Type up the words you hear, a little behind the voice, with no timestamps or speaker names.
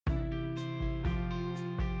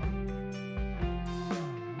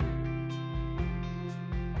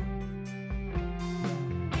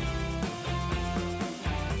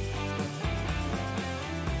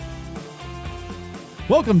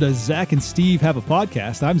Welcome to Zach and Steve Have a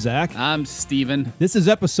Podcast. I'm Zach. I'm Steven. This is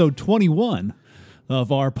episode 21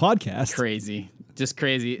 of our podcast. Crazy. Just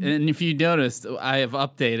crazy. And if you noticed, I have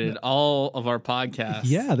updated all of our podcasts.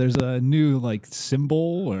 Yeah, there's a new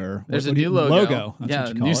symbol or there's a new logo. That's Yeah, what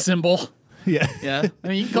you call new it. symbol. Yeah. Yeah. I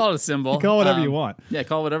mean, you can call it a symbol. Call whatever you want. Yeah,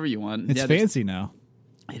 call it whatever you want. It's yeah, fancy now.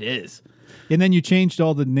 It is. And then you changed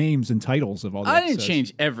all the names and titles of all the I didn't episodes.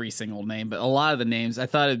 change every single name, but a lot of the names, I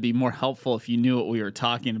thought it'd be more helpful if you knew what we were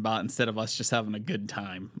talking about instead of us just having a good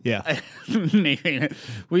time. Yeah. Naming it.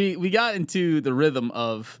 We got into the rhythm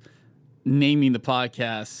of naming the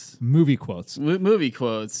podcast Movie quotes. movie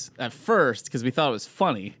quotes at first because we thought it was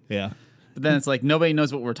funny. Yeah. But then it's like nobody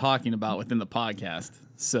knows what we're talking about within the podcast.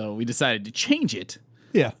 So we decided to change it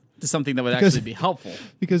Yeah. to something that would Because- actually be helpful.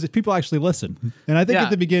 Because if people actually listen. And I think Yeah.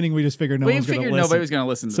 at the beginning we just figured We one's going to figured listen. nobody was going to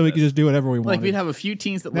listen to So we this. could just do whatever we wanted. Like we'd have a few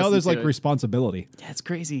teens that now listen there's to it. responsibility. Yeah, it's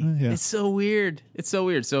crazy. Yeah. It's so weird. It's so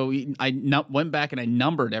weird. So I went back and I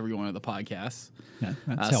numbered every one of the podcasts. Yeah,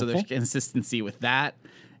 that's So helpful. there's consistency with that.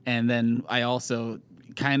 And then I also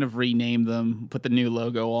kind of renamed them, put the new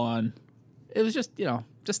logo on. It was just,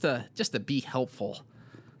 just to be helpful.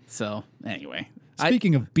 So anyway,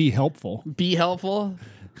 Speaking of be helpful, be helpful.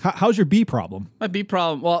 how's your bee problem? My B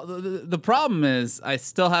problem. Well, the problem is I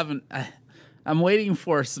still haven't. I'm waiting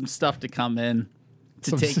for some stuff to come in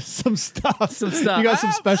to take. Some stuff. Some stuff. You got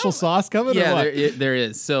some special sauce coming? Yeah, or what? there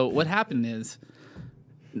is. So what happened is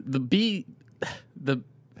the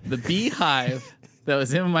beehive that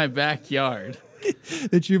was in my backyard.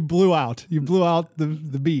 That you blew out. You blew out the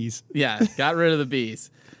bees. Yeah, got rid of the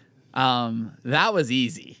bees. That was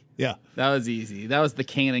easy. Yeah. That was easy. That was the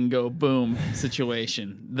can and go boom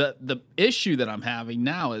situation. The issue that I'm having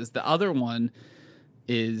now is the other one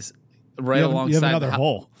is right You have alongside another the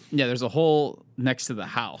hole. Yeah, there's a hole next to the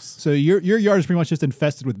house. So your yard is pretty much just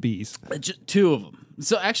infested with bees. Just two of them.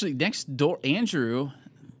 So actually, next door, Andrew,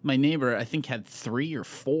 my neighbor, I think had 3 or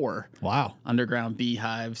 4 Wow. underground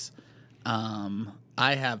beehives. I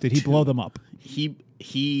have. Did he 2. blow them up? He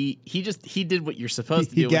did what you're supposed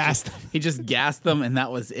to do. He which is gassed them. He just gassed them, and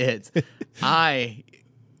that was it. I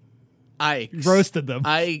Roasted them.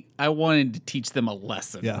 I wanted to teach them a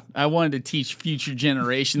lesson. Yeah. I wanted to teach future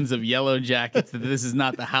generations of yellow jackets that this is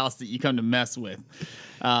not the house that you come to mess with.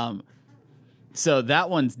 So that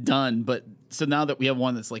one's done. But so now that we have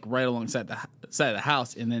one that's like right alongside the side of the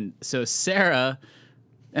house, and then so Sarah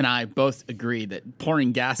and I both agreed that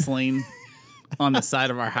pouring gasoline on the side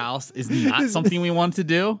of our house is not something we want to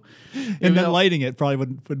do. And then lighting it probably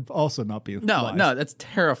would also not be wise. No, that's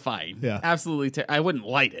terrifying. Yeah. Absolutely. I wouldn't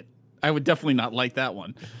light it. I would definitely not light that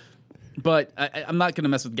one. But I'm not going to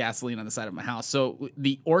mess with gasoline on the side of my house. So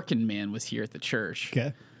the Orkin man was here at the church.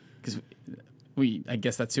 Okay. Because I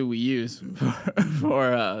guess that's who we use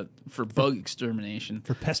for bug extermination.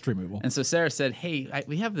 For pest removal. And so Sarah said, hey,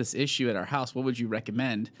 we have this issue at our house. What would you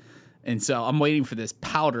recommend? And so I'm waiting for this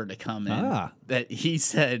powder to come in that he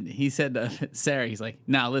said to Sarah, he's like,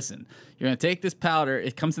 now listen, you're going to take this powder.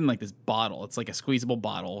 It comes in like this bottle. It's like a squeezable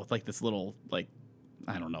bottle with like this little, like,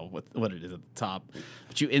 I don't know what it is at the top,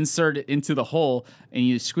 but you insert it into the hole and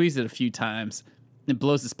you squeeze it a few times. It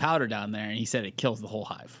blows this powder down there. And he said it kills the whole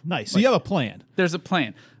hive. Nice. So you have a plan. There's a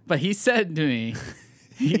plan. But he said to me,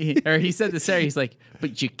 he said to Sarah, he's like,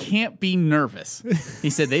 but you can't be nervous. He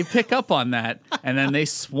said they pick up on that and then they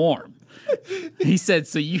swarm. He said,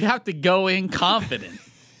 so you have to go in confident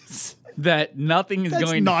that nothing is That's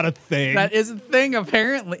going. not a thing. That is a thing.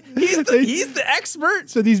 Apparently, he's the expert.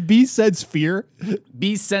 So these bees sense fear.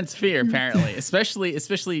 Bees sense fear. Apparently,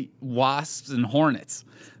 especially wasps and hornets.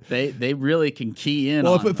 They really can key in.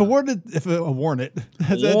 Well, on if a hornet,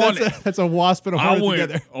 that's a wasp and a hornet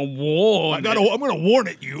together. A warnet. I'm going to warn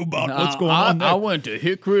at you about what's going on there. I went to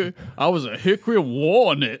Hickory. I was a Hickory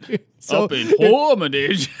warnet So up in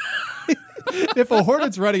Hormadage. If a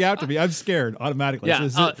hornet's running after me, I'm scared automatically. Yeah,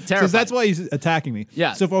 so terrified. that's why he's attacking me.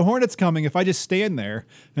 Yeah. So if a hornet's coming, if I just stand there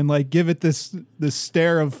and give it this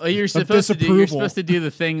stare of, You're of supposed disapproval, to do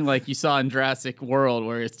the thing like you saw in Jurassic World,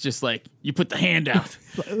 where it's just like you put the hand out,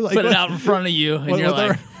 Like put it what- out in front of you, and when, you're when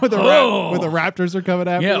like, the oh, when the raptors are coming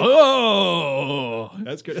after yeah, me, oh.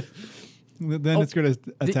 that's good. Then it's going to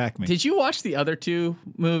attack me. Did you watch the other 2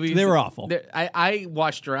 movies? They were awful. I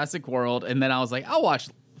watched Jurassic World, and then I was like, I'll watch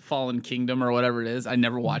Fallen Kingdom or whatever it is. I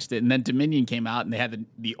never watched it. And then Dominion came out, and they had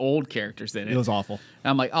the old characters in it. It was awful. And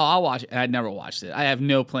I'm like, oh, I'll watch it. And I never watched it. I have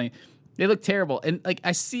no plan. They look terrible. And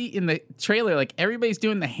I see in the trailer, everybody's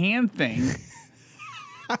doing the hand thing.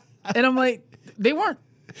 And I'm like, they weren't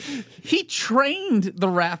He trained the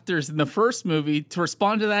raptors in the first movie to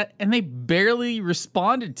respond to that, and they barely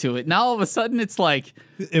responded to it. Now all of a sudden, it's like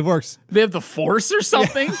it works. They have the force or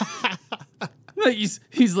something.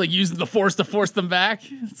 He's like using the force to force them back.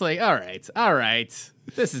 It's like, all right,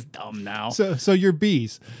 this is dumb now. So you're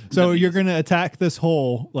bees. So you're gonna attack this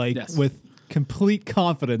hole with complete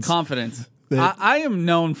confidence. I am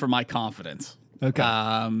known for my confidence. Okay.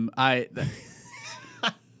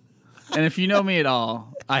 And if you know me at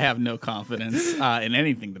all, I have no confidence in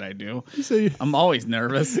anything that I do. I'm always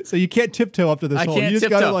nervous. So you can't tiptoe up to this hole. You just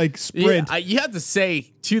gotta sprint. You have to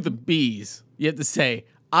say to the bees,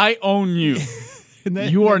 I own you. And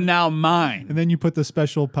then, you are now mine. And then you put the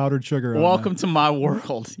special powdered sugar on. Welcome to my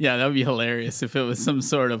world. Yeah, that would be hilarious if it was some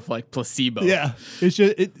sort of placebo. Yeah. It's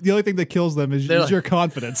just the only thing that kills them is your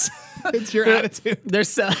confidence. It's your attitude.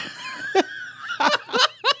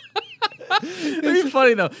 It'd be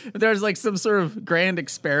funny though if there's some sort of grand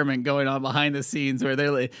experiment going on behind the scenes where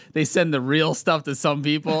they send the real stuff to some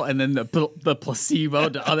people and then the placebo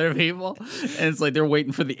to other people, and it's like they're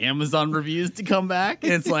waiting for the Amazon reviews to come back,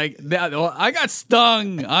 and it's like, I got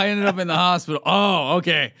stung, I ended up in the hospital. Oh,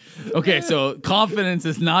 okay, so confidence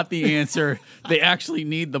is not the answer. They actually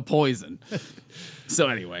need the poison. So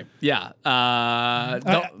anyway, yeah. I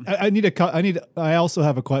also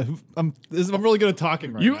have a question. I'm really good at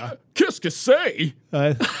talking right now. Qu'est-ce que c'est?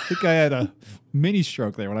 I think I had a mini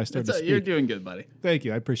stroke there when I started to speak. You're doing good, buddy. Thank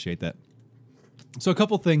you. I appreciate that. So a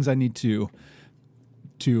couple things I need to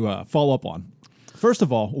follow up on. First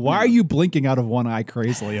of all, why are you blinking out of one eye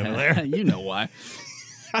crazily over there? You know why.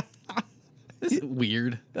 This is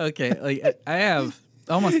weird. Okay, I have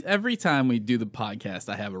almost every time we do the podcast,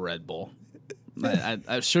 I have a Red Bull.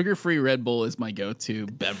 A sugar-free Red Bull is my go-to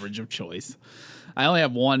beverage of choice. I only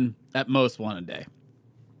have at most one a day.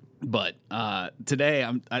 But today,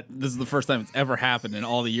 this is the first time it's ever happened in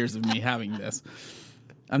all the years of me having this.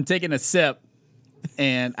 I'm taking a sip,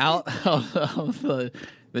 and out of the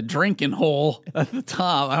drinking hole at the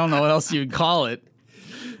top, I don't know what else you'd call it,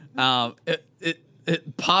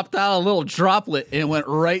 it popped out a little droplet and it went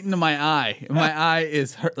right into my eye. My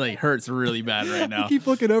eye hurts really bad right now. I keep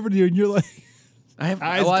looking over to you, and you're like...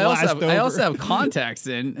 I also have contacts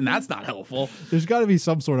in, and that's not helpful. There's got to be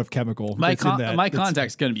some sort of chemical. My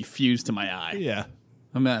contact's going to be fused to my eye. Yeah.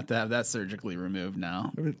 I'm going to have that surgically removed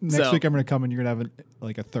now. Next week I'm going to come and you're going to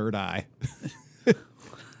have a third eye.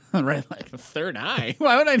 Right, a third eye.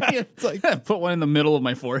 Why would I need to put one in the middle of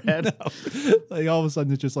my forehead? No. All of a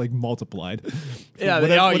sudden it's just multiplied. Yeah,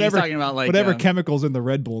 you're talking about whatever chemicals in the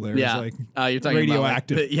Red Bull there. Yeah, is you're talking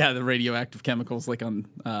radioactive. About the radioactive chemicals on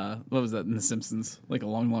what was that in The Simpsons? A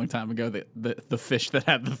long time ago, the fish that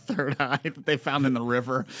had the third eye that they found in the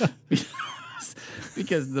river.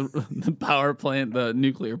 Because the power plant, the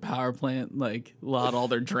nuclear power plant, allowed all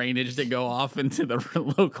their drainage to go off into the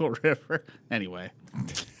local river. Anyway.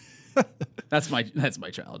 That's my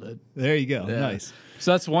childhood. There you go. Yeah. Nice.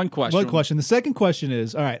 So that's one question. The second question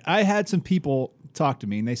is, all right, I had some people talk to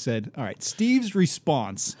me and they said, all right, Steve's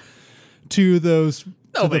response to the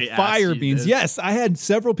fire beans. Yes, I had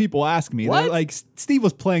several people ask me. What? Steve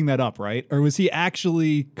was playing that up, right? Or was he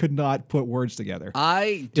actually could not put words together?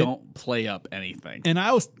 I don't play up anything. And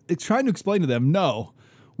I was trying to explain to them, no.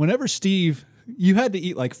 Whenever Steve, you had to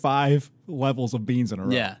eat 5 levels of beans in a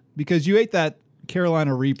row. Yeah. Because you ate that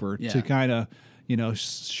Carolina Reaper to kind of,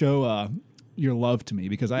 show your love to me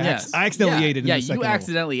because I accidentally ate it in the second you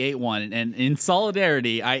accidentally ate one, and in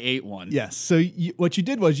solidarity, I ate one. Yes. So what you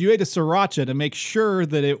did was you ate a sriracha to make sure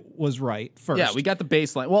that it was right first. Yeah, we got the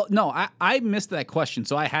baseline. Well, no, I missed that question,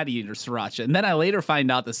 so I had to eat a sriracha. And then I later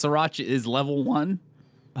find out the sriracha is level 1.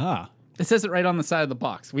 Ah. It says it right on the side of the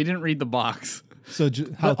box. We didn't read the box. So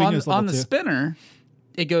jalapeno is level 2? On the spinner,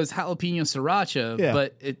 it goes jalapeno sriracha,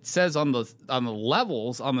 but it says on the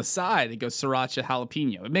levels on the side, it goes sriracha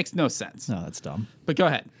jalapeno. It makes no sense. No, that's dumb. But go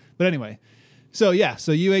ahead. But anyway, so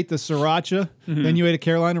you ate the sriracha, then you ate a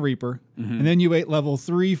Carolina Reaper, and then you ate level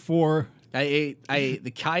 3, 4. I ate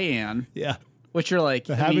the cayenne. Yeah. Which you're like,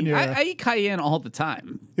 I eat cayenne all the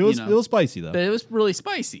time. It was spicy though. But it was really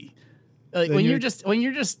spicy. When you're just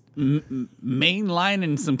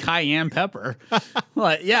mainlining some cayenne pepper,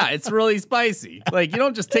 it's really spicy. You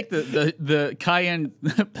don't just take the cayenne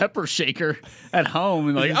pepper shaker at home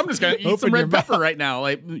and I'm just gonna eat some red pepper right now.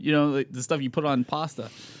 The stuff you put on pasta.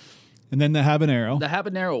 And then the habanero. The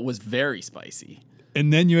habanero was very spicy.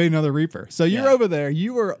 And then you ate another Reaper. So you're over there.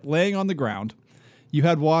 You were laying on the ground. You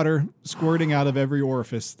had water squirting out of every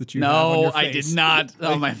orifice that you have on your face. No, I did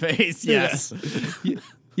not on my face. Yes.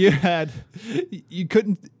 You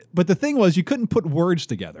couldn't, but the thing was, you couldn't put words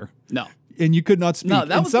together. No. and you could not speak. No,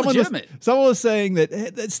 that and was legitimate. Someone was saying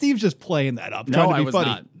that Steve's just playing that up, trying to be funny.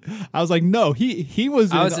 Not. I was like, no, he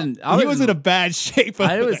was in a bad shape.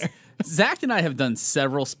 Zach and I have done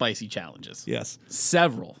several spicy challenges. Yes,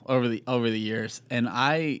 several over the years, and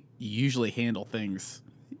I usually handle things.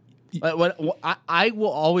 I will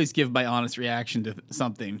always give my honest reaction to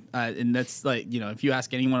something, and that's like, if you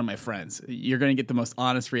ask any one of my friends, you're going to get the most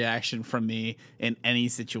honest reaction from me in any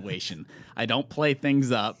situation. I don't play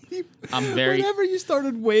things up. I'm very. Whenever you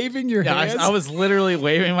started waving your hands, I was literally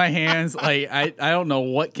waving my hands. Like I don't know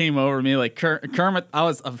what came over me. Like Kermit, I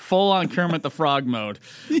was full on Kermit the Frog mode.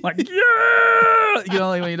 Like yeah,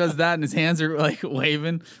 like when he does that and his hands are like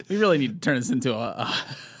waving. We really need to turn this into a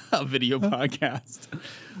video podcast.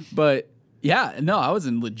 But yeah, no, I was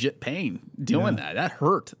in legit pain doing that. That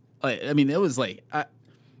hurt. I mean, it was like,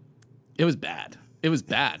 it was bad. It was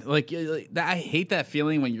bad. Like I hate that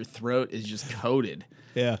feeling when your throat is just coated.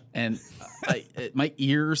 Yeah. And my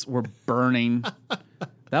ears were burning.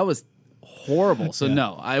 That was horrible. So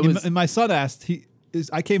no, I was. And my son asked.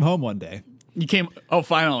 I came home one day. You came. Oh,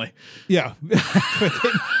 finally. Yeah.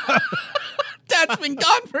 Dad's been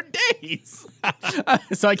gone for days.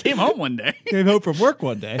 So I came home one day. Came home from work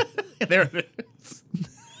one day. There it is.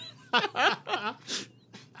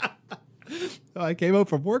 I came home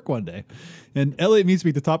from work one day, and Elliot meets me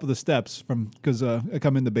at the top of the steps because I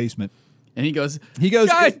come in the basement. And he goes,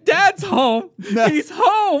 guys, Dad's home. No. He's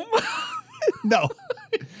home. No.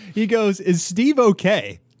 He goes, is Steve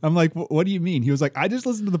okay? I'm like, what do you mean? He was like, I just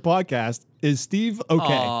listened to the podcast. Is Steve okay?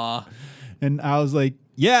 Aww. And I was like,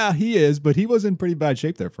 yeah, he is, but he was in pretty bad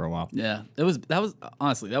shape there for a while. Yeah, that was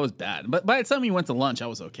honestly, that was bad. But by the time we went to lunch, I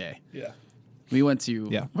was okay. Yeah. We went to,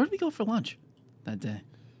 where did we go for lunch that day?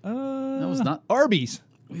 That was not Arby's.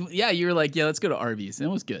 You were like, let's go to Arby's. And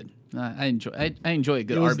it was good. I enjoy a good Arby's.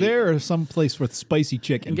 It was there or some place with spicy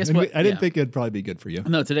chicken. And guess what? I didn't think it'd probably be good for you.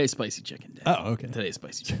 No, today's spicy chicken day. Oh, okay. Today's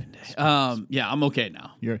spicy chicken day. I'm okay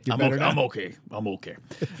now. You're better now? I'm okay.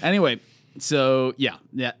 Anyway, so yeah,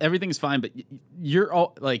 everything's fine. But you're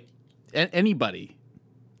all like anybody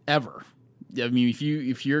ever. I mean,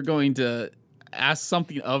 if you're going to ask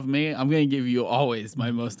something of me, I'm going to give you always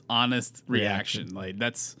my most honest reaction. Like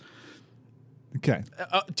that's. Okay.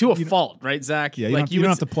 To a fault, right, Zach? Yeah, you don't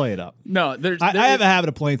have to play it up. No, I have a habit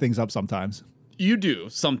of playing things up sometimes. You do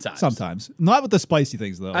sometimes. Sometimes. Not with the spicy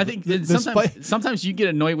things, though. I think sometimes you get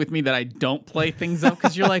annoyed with me that I don't play things up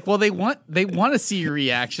because you're like, well, they want to see your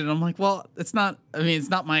reaction. And I'm like, well, it's not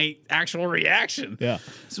my actual reaction. Yeah.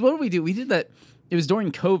 So what did we do? We did that. It was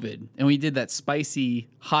during COVID, and we did that spicy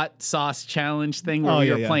hot sauce challenge thing where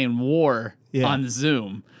we were playing War on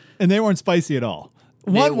Zoom. And they weren't spicy at all.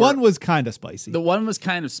 One was kind of spicy. The one was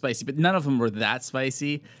kind of spicy, but none of them were that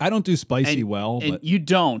spicy. I don't do spicy and you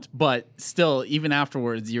don't, but still, even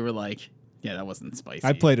afterwards, you were like, yeah, that wasn't spicy.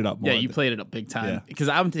 I played it up more. Yeah, you played it up big time. Because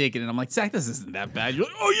I'm taking it, I'm like, Zach, this isn't that bad. You're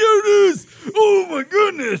like, oh, yeah, it is. Oh, my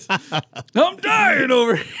goodness. I'm dying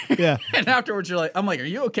over here. Yeah. And afterwards, I'm like, are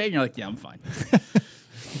you okay? And you're like, yeah, I'm fine.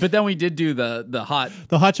 But then we did do the hot.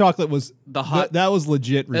 The hot chocolate was that was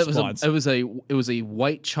legit response. It was a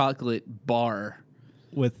white chocolate bar.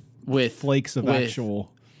 With flakes of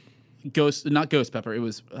actual not ghost pepper. It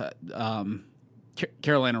was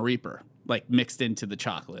Carolina Reaper, like mixed into the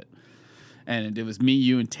chocolate, and it was me,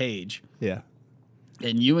 you, and Tage. Yeah,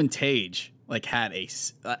 and you and Tage like had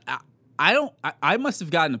I must have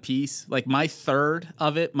gotten a piece. Like my third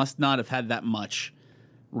of it must not have had that much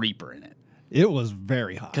Reaper in it. It was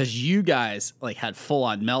very hot because you guys like had full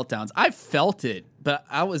on meltdowns. I felt it, but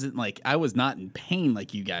I was not in pain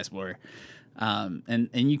like you guys were. And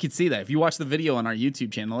you can see that if you watch the video on our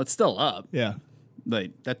YouTube channel, it's still up. Yeah.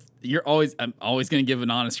 Like I'm always going to give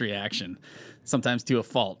an honest reaction, sometimes to a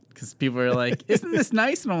fault, because people are like, isn't this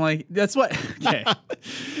nice? And I'm like, that's what, okay.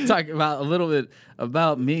 Talk about a little bit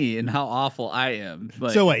about me and how awful I am.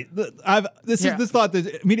 Like, so wait, this thought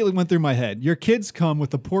that immediately went through my head. Your kids come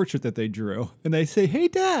with a portrait that they drew and they say, hey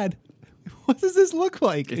Dad, what does this look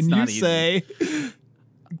like? And you say,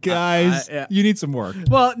 guys, you need some work.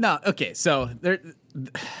 Well, no. Okay. So all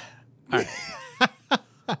right.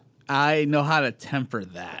 I know how to temper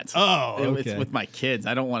that. Oh, okay. With my kids.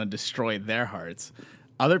 I don't want to destroy their hearts.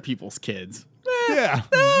 Other people's kids. Yeah.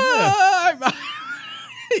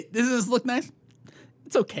 Does this look nice?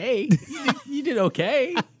 It's okay. You did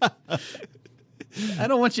okay. I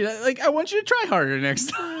don't want you to I want you to try harder next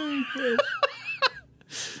time.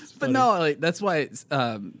 But no, that's why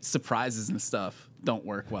surprises and stuff don't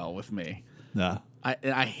work well with me. Nah.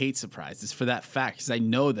 I hate surprises for that fact, because I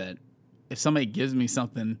know that if somebody gives me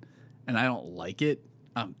something and I don't like it,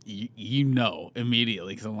 you know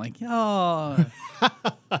immediately, because I'm like, oh.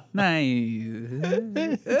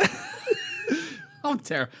 Nice. I'm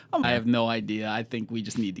terrible. I have no idea. I think we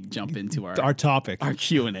just need to jump into our topic, our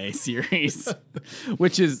Q&A series,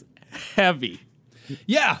 which is heavy.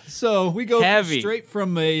 Yeah, so we go straight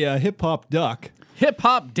from a hip-hop duck.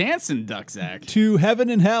 Hip-hop dancing duck, Zach. To heaven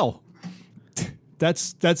and hell.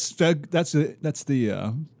 That's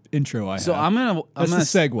the intro I have. So I'm gonna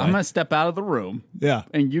segue. I'm gonna step out of the room. Yeah,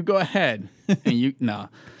 and you go ahead. And you no,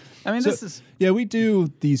 I mean this is we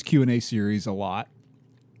do these Q&A series a lot,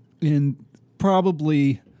 and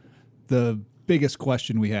probably the biggest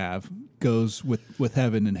question we have goes with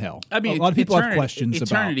heaven and hell. I mean, a lot of people have questions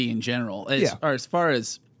about eternity in general, as far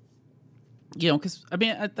as because I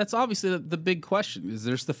mean that's obviously the big question. Is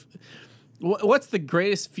there's what's the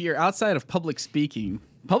greatest fear outside of public speaking?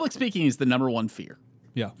 Public speaking is the number one fear.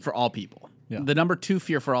 Yeah, for all people. Yeah. The number two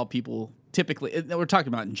fear for all people, typically, we're talking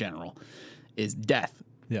about in general, is death.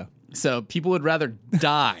 Yeah. So people would rather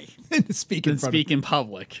die than speak in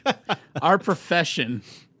public. Our profession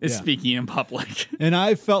is speaking in public. And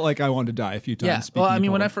I felt like I wanted to die a few times. Yeah. Well, I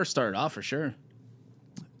mean, when I first started off, for sure.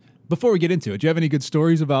 Before we get into it, do you have any good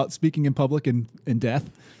stories about speaking in public and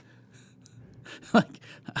death? Like,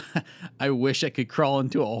 I wish I could crawl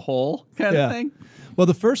into a hole kind of thing. Well,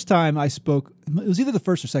 the first time I spoke, it was either the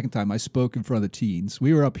first or second time I spoke in front of the teens.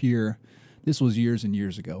 We were up here. This was years and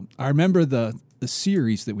years ago. I remember the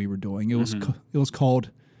series that we were doing. It was it was called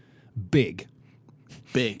Big.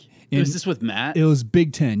 Big. Was this with Matt? It was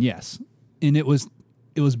Big Ten, yes. And it was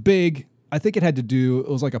big. I think it had to do. It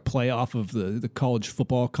was like a playoff of the college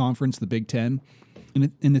football conference, the Big Ten.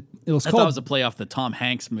 And it was I called. thought it was a playoff the Tom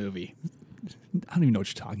Hanks movie. I don't even know what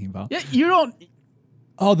you're talking about. Yeah, you don't.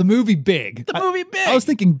 Oh, the movie Big. The movie Big. I was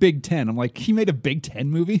thinking Big Ten. I'm like, he made a Big Ten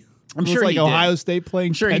movie? I'm sure like he Ohio did. State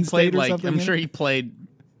playing I'm sure Penn he played State or something. I'm sure he played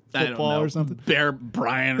football or something. Bear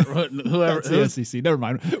Bryant, whoever. That's the SEC. Never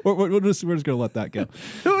mind. We're just going to let that go.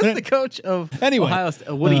 Who was the coach of Ohio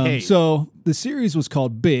State? Woody Hayes. So the series was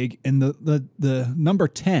called Big, and the number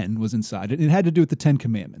 10 was inside it. It had to do with the 10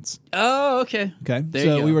 Commandments. Oh, okay. Okay. There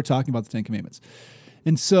you go. We were talking about the 10 Commandments.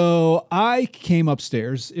 And so I came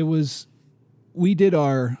upstairs. We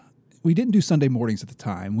didn't do Sunday mornings at the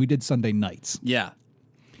time. We did Sunday nights. Yeah.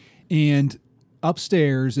 And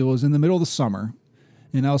upstairs, it was in the middle of the summer,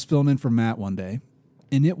 and I was filling in for Matt one day,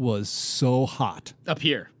 and it was so hot. Up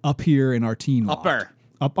here in our teen loft.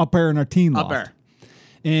 Up there in our teen loft. Upper.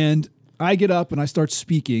 And I get up and I start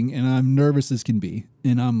speaking, and I'm nervous as can be.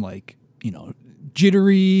 And I'm like,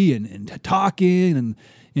 jittery and talking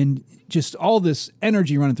and just all this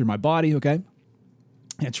energy running through my body, okay?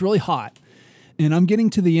 And it's really hot. And I'm getting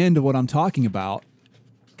to the end of what I'm talking about,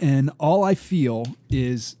 and all I feel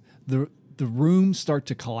is the room start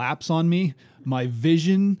to collapse on me. My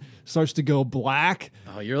vision starts to go black.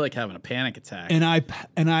 Oh, you're like having a panic attack. And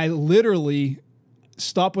I literally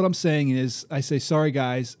stop what I'm saying is I say, sorry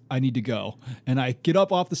guys, I need to go. And I get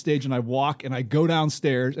up off the stage and I walk and I go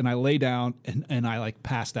downstairs and I lay down and I like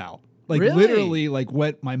passed out. Like really? Literally like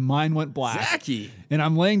my mind went black. Zachy. And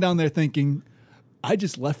I'm laying down there thinking, I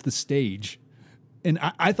just left the stage. And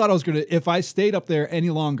I thought I was going to, if I stayed up there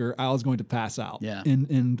any longer, I was going to pass out. Yeah.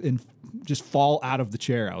 And just fall out of the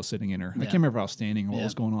chair I was sitting in. I can't remember if I was standing or what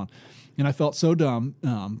was going on. And I felt so dumb.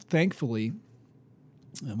 Thankfully,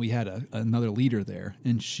 we had another leader there,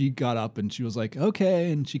 and she got up and she was like,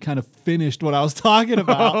 okay. And she kind of finished what I was talking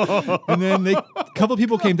about. And then a couple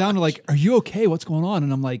people came down and were like, are you okay? What's going on?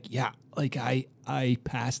 And I'm like, yeah, like I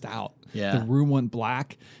passed out. Yeah. The room went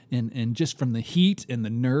black and just from the heat and the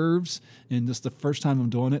nerves and just the first time I'm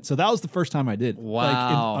doing it. So that was the first time I did.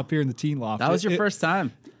 Wow. Like up here in the teen loft. That was your first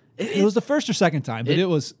time. It was the first or second time, but it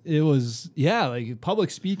was like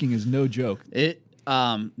public speaking is no joke. Yeah,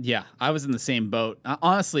 I was in the same boat.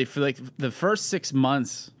 Honestly, for like the first 6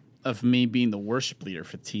 months of me being the worship leader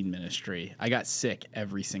for teen ministry, I got sick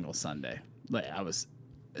every single Sunday. Like I was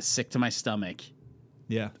sick to my stomach.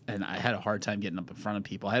 Yeah. And I had a hard time getting up in front of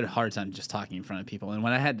people. I had a hard time just talking in front of people. And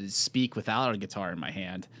when I had to speak without a guitar in my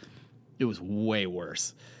hand, it was way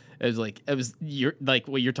worse. It was like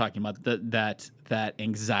what you're talking about, that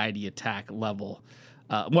anxiety attack level.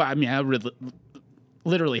 Well, I mean, I would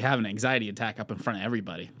literally have an anxiety attack up in front of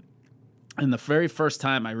everybody. And the very first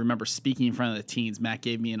time I remember speaking in front of the teens, Matt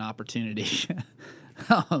gave me an opportunity.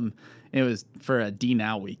 It was for a D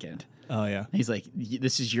Now weekend. Oh, yeah. He's like,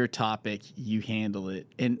 this is your topic. You handle it.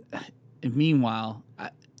 And meanwhile,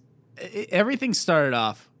 everything started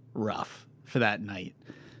off rough for that night.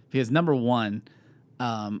 Because number one,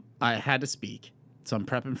 I had to speak. So I'm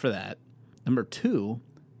prepping for that. Number two,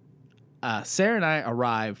 Sarah and I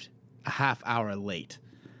arrived a half hour late.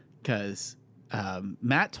 Because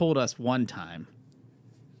Matt told us one time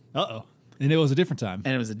Uh-oh. And it was a different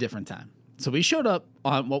time. So we showed up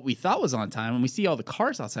on what we thought was on time, and we see all the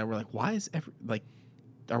cars outside. We're like, why is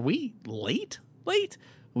are we late? When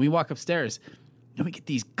we walk upstairs, and we get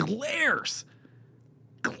these glares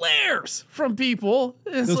from people.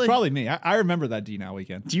 It was probably me. I remember that D-Now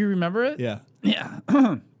weekend. Do you remember it? Yeah.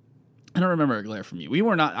 I don't remember a glare from you.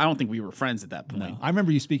 I don't think we were friends at that point. No. I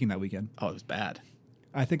remember you speaking that weekend. Oh, it was bad.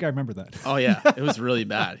 I think I remember that. Oh, yeah. It was really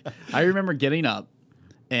bad. I remember getting up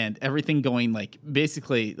and everything going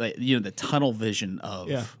basically the tunnel vision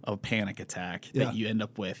of a panic attack that you end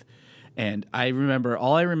up with. And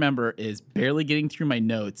all I remember is barely getting through my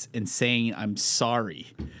notes and saying I'm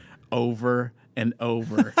sorry over and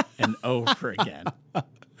over and over again.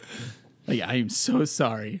 I am so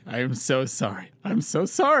sorry. I am so sorry. I'm so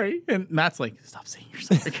sorry. And Matt's like, stop saying you're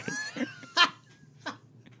sorry.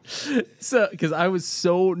 So, because I was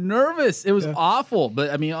so nervous, it was awful.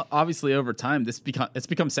 But I mean, obviously, over time, it's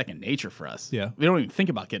become second nature for us. Yeah, we don't even think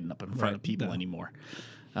about getting up in front of people anymore.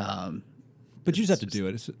 But you just have to do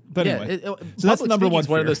it. But anyway, so that's number one. It's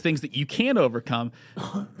one of those things that you can't overcome.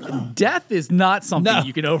 Death is not something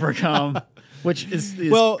you can overcome. Which is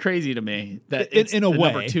crazy to me. That it's in a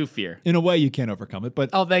way, number 2 fear. In a way, you can't overcome it.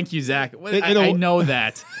 But thank you, Zach. I know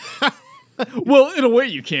that. Well, in a way,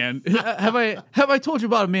 you can. Have I told you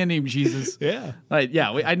about a man named Jesus? Yeah. I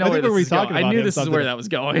know where this is going. I knew this is where that was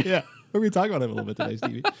going. Yeah, we're going to talk about him a little bit today,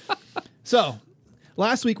 Stevie. So,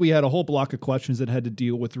 last week we had a whole block of questions that had to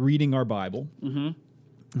deal with reading our Bible, and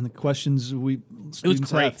the questions it was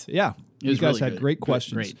great. You guys had great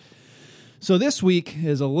questions. Great. So this week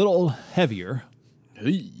is a little heavier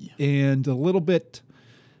and a little bit,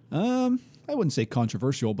 I wouldn't say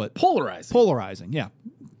controversial, but polarizing, yeah.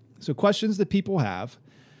 So questions that people have.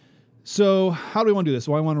 So how do we want to do this?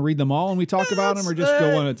 Do I want to read them all and we talk about them, or just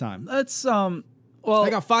go one at a time? Let's I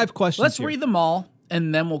got 5 questions. Let's read them all,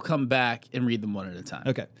 and then we'll come back and read them one at a time.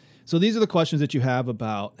 Okay. So these are the questions that you have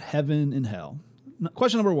about heaven and hell.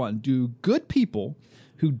 Question number 1: do good people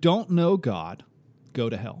who don't know God go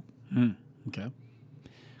to hell? Okay.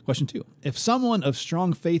 Question 2: if someone of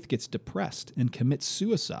strong faith gets depressed and commits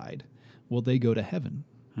suicide, will they go to heaven?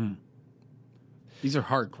 These are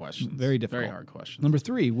hard questions. Very difficult. Very hard questions. Number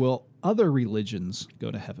 3: will other religions go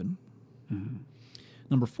to heaven?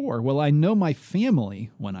 Number 4: will I know my family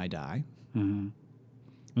when I die? And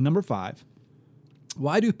number 5: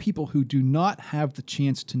 why do people who do not have the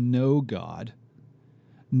chance to know God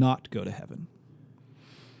not go to heaven?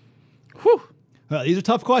 Whew. Well, these are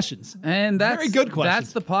tough questions. And that's very good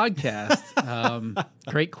questions. That's the podcast.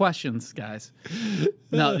 Great questions, guys.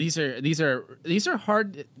 No, these are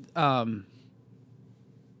hard.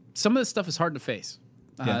 Some of this stuff is hard to face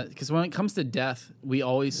because when it comes to death, we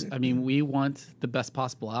want the best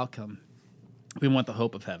possible outcome. We want the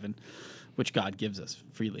hope of heaven, which God gives us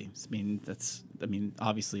freely.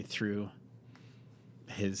 Obviously through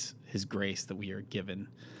His grace that we are given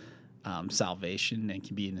salvation and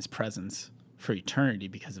can be in His presence for eternity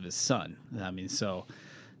because of His Son. So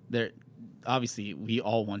there, obviously, we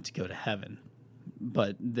all want to go to heaven,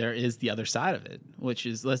 but there is the other side of it, which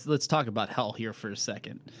is let's talk about hell here for a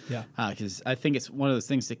second. Yeah, because I think it's one of those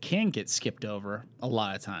things that can get skipped over a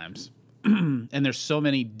lot of times, and there's so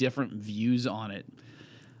many different views on it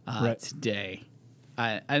today.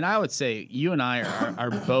 And I would say you and I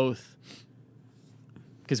are both.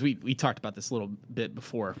 Because we talked about this a little bit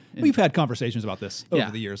before. We've had conversations about this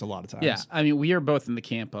over the years a lot of times. Yeah, we are both in the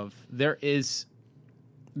camp of there is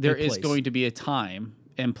going to be a time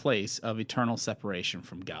and place of eternal separation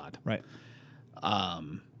from God. Right.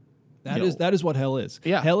 That is what hell is.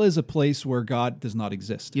 Yeah. Hell is a place where God does not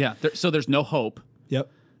exist. Yeah. So there's no hope. Yep.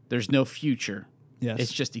 There's no future. Yes.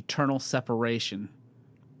 It's just eternal separation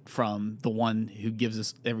from the one who gives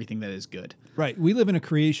us everything that is good. Right. We live in a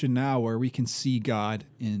creation now where we can see God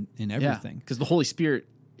in everything. Because the Holy Spirit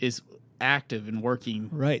is active and working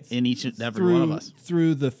in each and every one of us.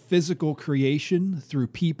 Through the physical creation, through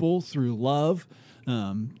people, through love,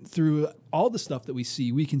 through all the stuff that we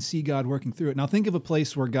see, we can see God working through it. Now think of a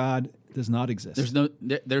place where God does not exist.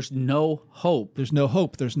 There's no hope. There's no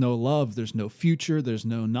hope. There's no love. There's no future. There's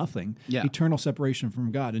no nothing. Yeah. Eternal separation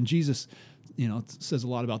from God. And Jesus, it says a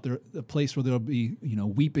lot about the place where there'll be,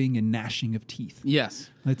 weeping and gnashing of teeth. Yes.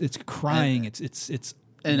 It's crying.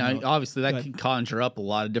 Obviously that can conjure up a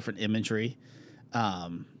lot of different imagery.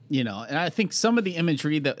 And I think some of the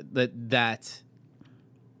imagery that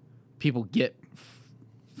people get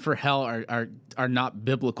for hell are not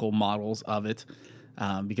biblical models of it.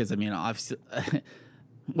 Because obviously,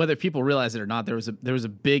 whether people realize it or not, there was a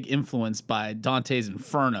big influence by Dante's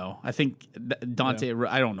Inferno. I think Dante. Yeah.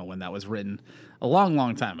 I don't know when that was written, a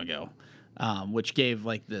long time ago. which gave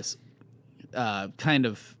like this kind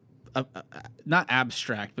of not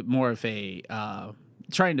abstract, but more of a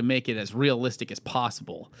trying to make it as realistic as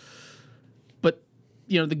possible. But,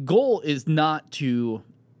 the goal is not to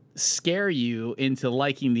scare you into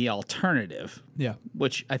liking the alternative. Yeah.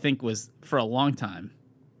 Which I think was for a long time.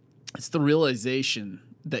 It's the realization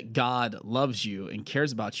that God loves you and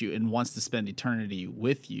cares about you and wants to spend eternity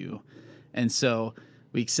with you. And so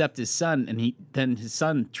we accept his son, and then his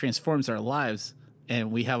son transforms our lives,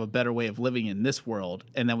 and we have a better way of living in this world,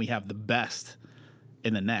 and then we have the best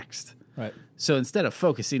in the next. Right. So instead of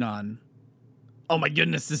focusing on, oh my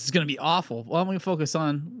goodness, this is going to be awful, why don't we focus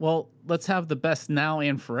on, well, let's have the best now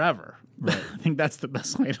and forever. Right. I think that's the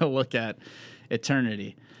best way to look at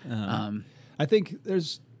eternity. I think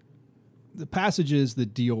there's the passages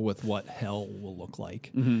that deal with what hell will look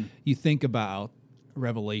like. Mm-hmm. You think about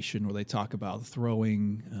Revelation, where they talk about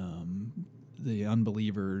throwing the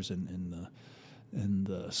unbelievers and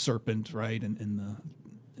the serpent, right, and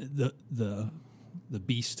the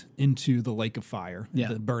beast into the lake of fire,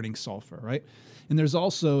 the burning sulfur, right? And there's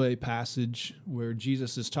also a passage where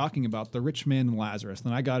Jesus is talking about the rich man and Lazarus.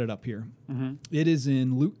 And I got it up here. Mm-hmm. It is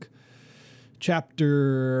in Luke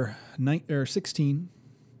chapter 16,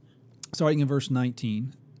 starting in verse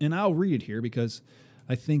 19. And I'll read it here because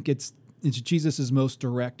I think it's Jesus' most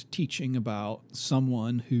direct teaching about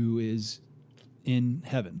someone who is in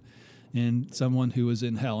heaven and someone who is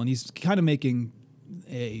in hell. And he's kind of making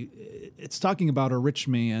it's talking about a rich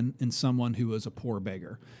man and someone who is a poor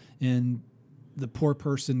beggar. And the poor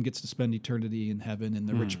person gets to spend eternity in heaven, and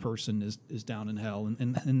the rich person is down in hell,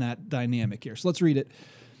 and that dynamic here. So let's read it.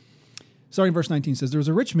 Starting in verse 19 says, "There was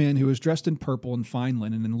a rich man who was dressed in purple and fine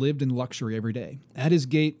linen and lived in luxury every day. At his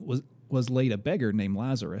gate was laid a beggar named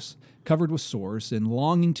Lazarus, covered with sores and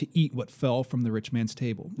longing to eat what fell from the rich man's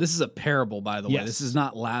table." This is a parable, by the way. This is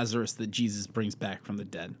not Lazarus that Jesus brings back from the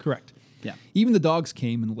dead. Correct. Yeah. Even the dogs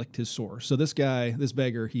came and licked his sores. So this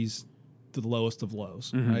beggar, he's the lowest of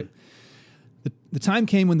lows, right? The time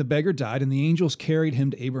came when the beggar died, and the angels carried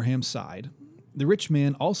him to Abraham's side. The rich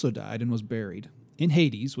man also died and was buried in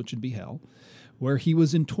Hades, which would be hell, where he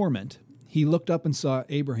was in torment. He looked up and saw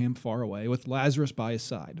Abraham far away, with Lazarus by his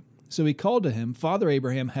side. So he called to him, "Father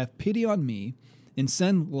Abraham, have pity on me, and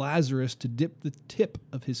send Lazarus to dip the tip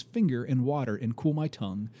of his finger in water and cool my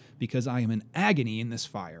tongue, because I am in agony in this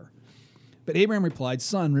fire." But Abraham replied,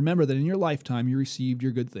 "Son, remember that in your lifetime you received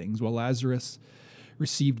your good things, while Lazarus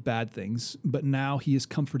received bad things. But now he is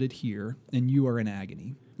comforted here, and you are in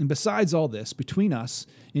agony. And besides all this, between us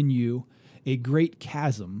and you, a great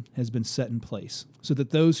chasm has been set in place, so that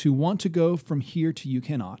those who want to go from here to you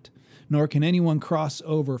cannot, nor can anyone cross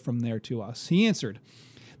over from there to us." He answered,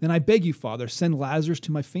 "Then I beg you, Father, send Lazarus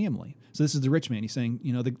to my family." So this is the rich man. He's saying,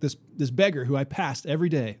 this beggar who I passed every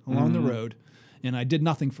day along the road, and I did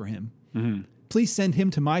nothing for him. Please send him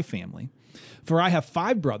to my family. For I have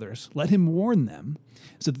 5 brothers. Let him warn them,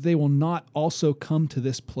 so that they will not also come to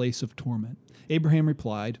this place of torment. Abraham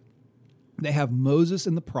replied, "They have Moses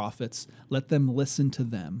and the prophets. Let them listen to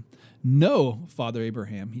them." "No, Father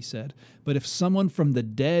Abraham," he said, "but if someone from the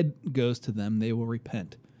dead goes to them, they will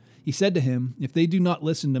repent." He said to him, "If they do not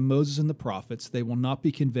listen to Moses and the prophets, they will not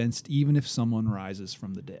be convinced, even if someone rises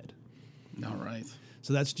from the dead." All right.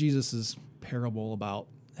 So that's Jesus's parable about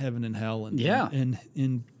heaven and hell,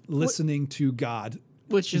 and listening to God,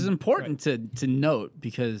 which is important to note,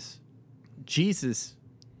 because Jesus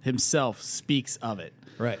himself speaks of it.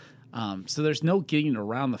 Right. So there's no getting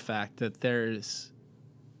around the fact that there's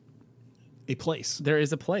a place. There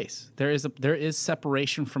is a place. There is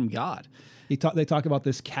separation from God. They talk about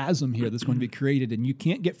this chasm here that's going to be created, and you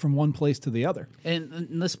can't get from one place to the other. And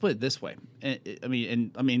let's put it this way. I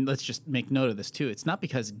mean, let's just make note of this too. It's not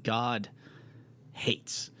because God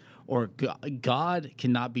hates, or God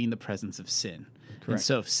cannot be in the presence of sin. Correct. And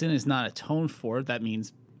so if sin is not atoned for, that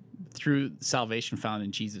means through salvation found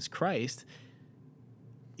in Jesus Christ,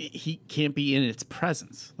 he can't be in its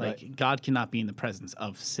presence. Like, God cannot be in the presence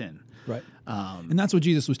of sin. Right. And that's what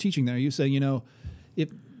Jesus was teaching there. You say,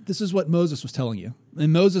 if this is what Moses was telling you.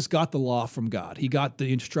 And Moses got the law from God. He got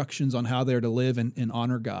the instructions on how they're to live and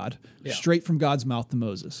honor God straight from God's mouth to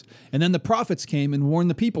Moses. And then the prophets came and warned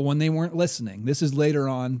the people when they weren't listening. This is later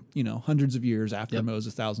on, hundreds of years after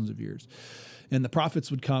Moses, thousands of years. And the prophets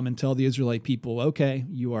would come and tell the Israelite people, okay,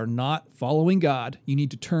 you are not following God. You need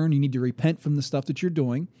to turn. You need to repent from the stuff that you're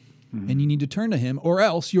doing. And you need to turn to him, or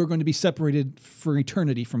else you're going to be separated for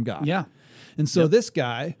eternity from God. Yeah. And so this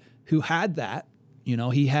guy who had that, he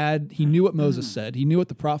knew what Moses said. He knew what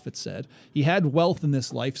the prophets said. He had wealth in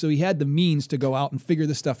this life, so he had the means to go out and figure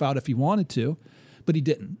this stuff out if he wanted to, but he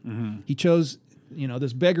didn't. He chose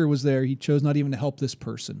this beggar was there. He chose not even to help this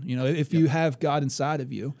person. If you have God inside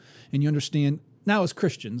of you and you understand, now as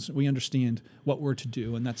Christians, we understand what we're to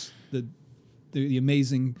do. And that's the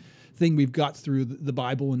amazing thing we've got through the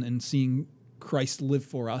Bible and seeing Christ live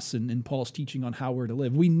for us and Paul's teaching on how we're to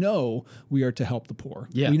live. We know we are to help the poor.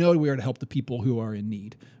 Yeah. We know we are to help the people who are in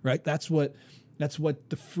need, right? That's what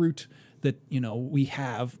the fruit that, we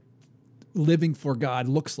have living for God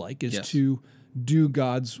looks like, is to do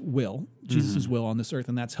God's will, Jesus' will on this earth.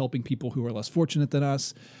 And that's helping people who are less fortunate than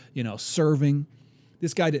us, serving.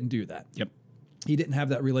 This guy didn't do that. Yep. He didn't have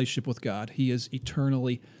that relationship with God. He is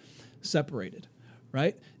eternally separated,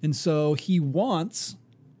 right? And so he wants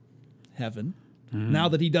heaven now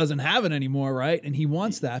that he doesn't have it anymore, right? And he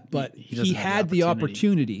wants that, but he had the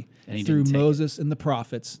opportunity through Moses and the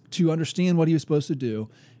prophets to understand what he was supposed to do,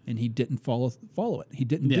 and he didn't follow it. He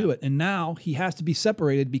didn't do it. And now he has to be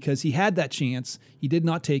separated because he had that chance. He did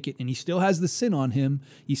not take it, and he still has the sin on him.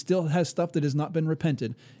 He still has stuff that has not been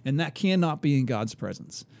repented, and that cannot be in God's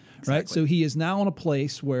presence, right? So he is now in a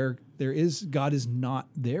place where God is not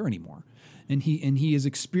there anymore. And he is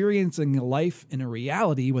experiencing a life and a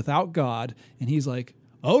reality without God, and he's like,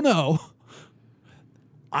 oh no,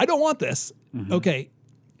 I don't want this. Okay,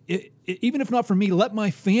 even if not for me, let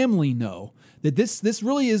my family know that this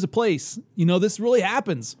really is a place, this really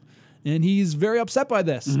happens. And he's very upset by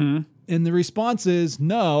this. And the response is,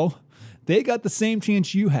 no, they got the same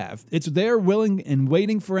chance you have. It's they're willing and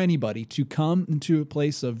waiting for anybody to come into a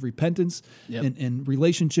place of repentance and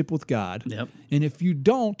relationship with God. And if you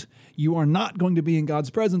don't, you are not going to be in God's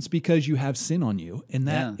presence because you have sin on you. And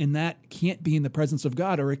that can't be in the presence of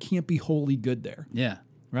God, or it can't be wholly good there. Yeah.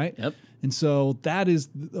 Right? And so that is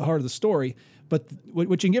the heart of the story. But what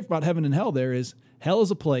you can get about heaven and hell there is, hell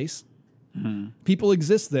is a place. People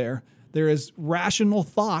exist there. There is rational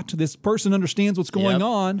thought. This person understands what's going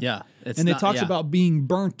on. Yeah. And it talks about being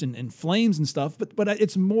burnt and flames and stuff, but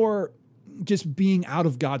it's more just being out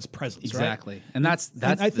of God's presence. Exactly. Right? And that's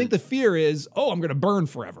I think the fear is, I'm going to burn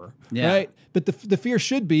forever. Right? But the fear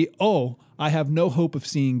should be, I have no hope of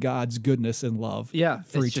seeing God's goodness and love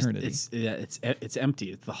for eternity. It's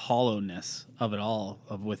empty. It's the hollowness of it all,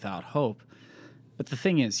 of without hope. But the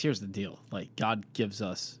thing is, here's the deal. Like, God gives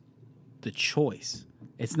us the choice.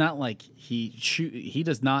 It's not like he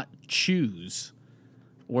does not choose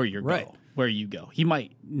where you go. He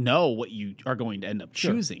might know what you are going to end up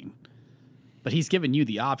choosing, but he's given you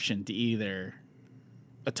the option to either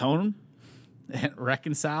atone and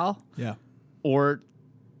reconcile, or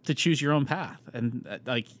to choose your own path. And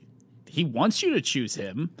he wants you to choose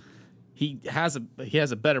him. He has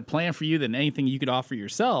a better plan for you than anything you could offer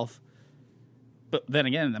yourself. But then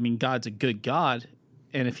again, I mean, God's a good God,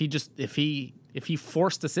 and if he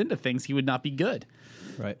forced us into things, he would not be good.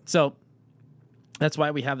 Right. So that's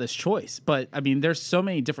why we have this choice. But I mean, there's so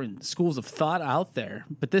many different schools of thought out there.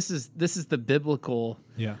 But this is the biblical.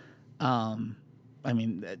 Yeah. I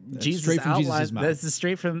mean, that's Jesus straight from Jesus' mouth. This is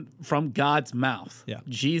straight from God's mouth. Yeah.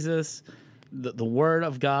 Jesus, the Word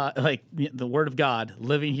of God, like the Word of God,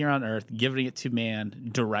 living here on earth, giving it to man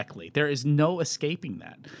directly. There is no escaping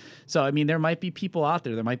that. So, I mean, there might be people out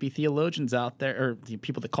there. There might be theologians out there, or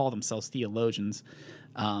people that call themselves theologians,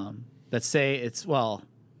 that say it's,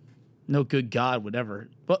 no good God would ever.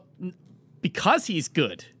 But because he's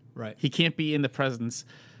good, right, he can't be in the presence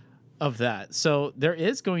of that. So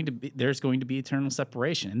there's going to be eternal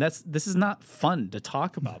separation, and this is not fun to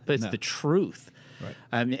talk about, but it's the truth. Right.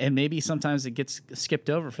 And maybe sometimes it gets skipped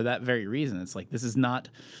over for that very reason. It's like, this is not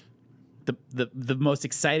the most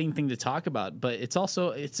exciting thing to talk about, but it's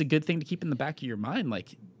a good thing to keep in the back of your mind.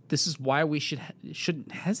 Like, this is why we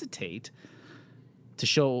shouldn't hesitate to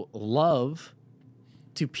show love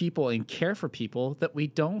to people and care for people that we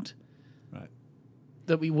don't,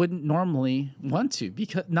 that we wouldn't normally want to,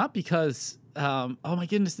 because oh my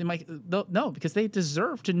goodness, because they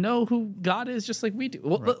deserve to know who God is just like we do.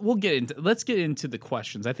 Let's get into the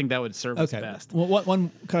questions. I think that would serve us best. Well,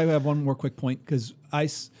 can I have one more quick point? Because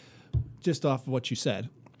just off of what you said.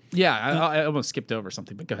 Yeah, I almost skipped over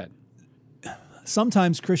something, but go ahead.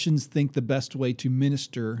 Sometimes Christians think the best way to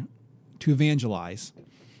minister, to evangelize,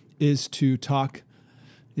 is to talk,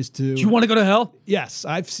 Do you want to go to hell? Yes,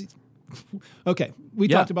 I've seen. Okay, we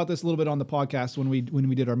talked about this a little bit on the podcast when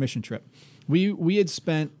we did our mission trip. We had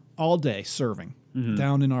spent all day serving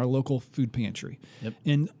down in our local food pantry. Yep.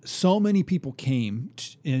 And so many people came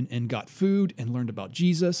and got food and learned about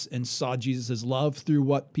Jesus and saw Jesus' love through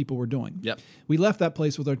what people were doing. Yep. We left that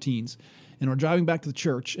place with our teens and we're driving back to the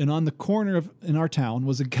church, and on the corner in our town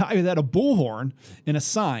was a guy that had a bullhorn and a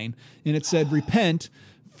sign, and it said, repent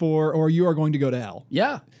or you are going to go to hell.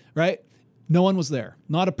 Yeah. Right? No one was there.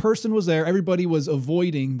 Not a person was there. Everybody was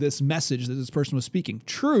avoiding this message that this person was speaking.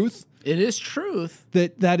 Truth. It is truth.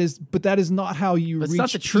 That is not how you reach people.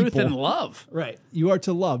 It's not the truth in love. Right. You are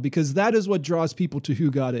to love, because that is what draws people to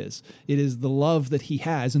who God is. It is the love that he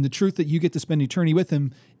has and the truth that you get to spend eternity with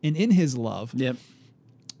him and in his love. Yep.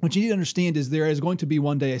 What you need to understand is there is going to be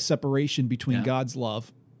one day a separation between God's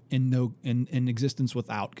love and existence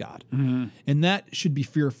without God. Mm-hmm. And that should be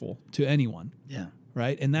fearful to anyone. Yeah.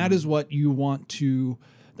 Right? And that is what you want to,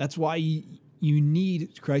 that's why you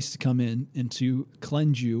need Christ to come in and to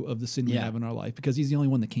cleanse you of the sin we have in our life, because he's the only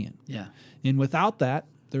one that can. Yeah. And without that,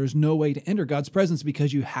 there's no way to enter God's presence,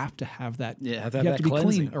 because you have to have that. Yeah, you have to be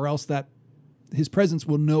cleansing. Clean, or else that his presence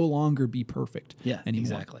will no longer be perfect. Yeah, anymore.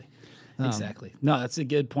 Exactly. Exactly. No, that's a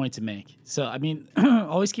good point to make. So, I mean,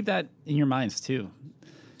 always keep that in your minds too.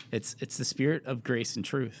 It's the spirit of grace and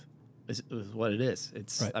truth is what it is.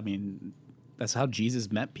 It's right. I mean, that's how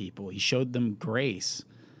Jesus met people. He showed them grace,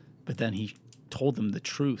 but then he told them the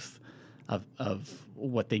truth of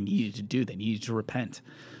what they needed to do. They needed to repent.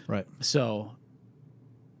 Right. So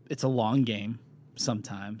it's a long game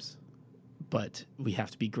sometimes, but we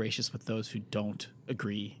have to be gracious with those who don't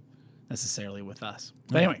agree necessarily with us.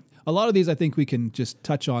 But anyway. A lot of these I think we can just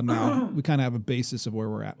touch on now. We kind of have a basis of where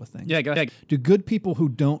we're at with things. Yeah, go ahead. Do good people who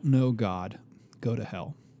don't know God go to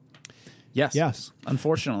hell? Yes. Yes.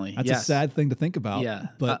 Unfortunately. That's a sad thing to think about. Yeah.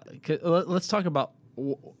 But let's talk about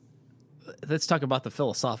the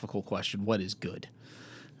philosophical question. What is good?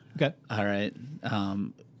 Okay. All right.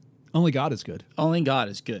 Only God is good. Only God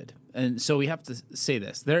is good. And so we have to say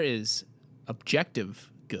this. There is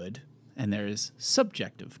objective good and there is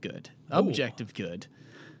subjective good. Ooh. Objective good.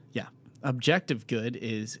 Yeah. Objective good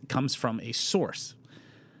comes from a source.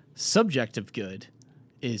 Subjective good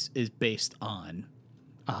is based on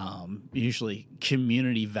usually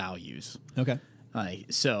community values. Okay.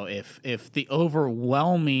 So if the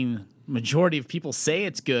overwhelming majority of people say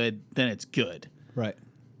it's good, then it's good. Right.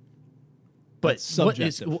 But that's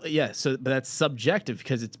subjective. But that's subjective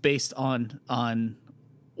because it's based on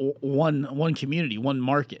one community, one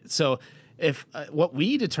market. So if what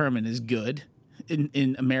we determine is good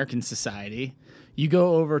in American society, you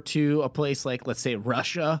go over to a place like, let's say,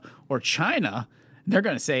 Russia or China, and they're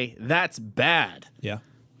going to say that's bad. Yeah.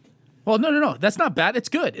 Well, no, that's not bad. It's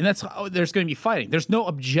good, and that's how there's going to be fighting. There's no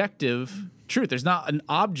objective truth. There's not an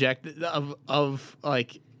object of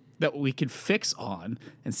like that we could fix on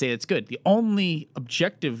and say it's good. The only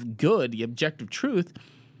objective good, the objective truth,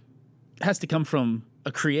 has to come from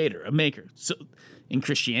a creator, a maker. So in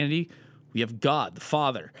Christianity, we have God, the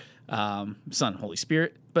Father, Son, Holy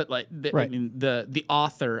Spirit, but like right. I mean, the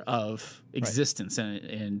author of existence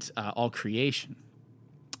and all creation.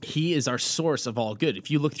 He is our source of all good. If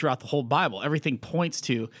you look throughout the whole Bible, everything points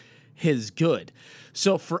to his good.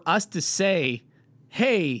 So for us to say,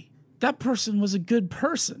 hey, that person was a good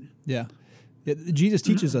person. Yeah. Jesus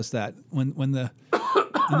teaches us that when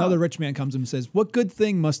another rich man comes and says, what good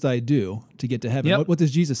thing must I do to get to heaven? Yep. What does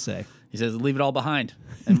Jesus say? He says, leave it all behind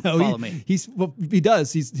and follow me. He does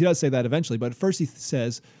say that eventually, but first he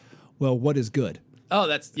says, well, what is good? Oh,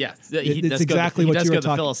 that's, yeah. It's exactly what you were talking about. He does go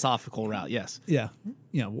the philosophical route, yes. Yeah.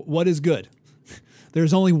 You know, what is good?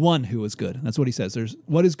 There's only one who is good. That's what he says.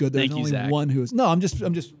 What is good? There's Thank you, only Zach. one who is. No, I'm just,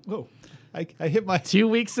 whoa. I hit my 2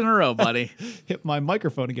 weeks in a row, buddy. hit my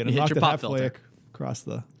microphone again and hit knocked your it pop halfway filter. across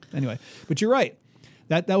the. Anyway, but you're right.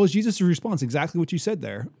 That was Jesus' response. Exactly what you said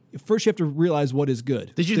there. First, you have to realize what is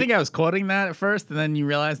good. Did you think I was quoting that at first, and then you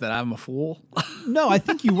realized that I'm a fool? No, I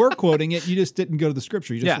think you were quoting it. You just didn't go to the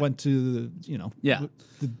scripture. You just went to the. Yeah.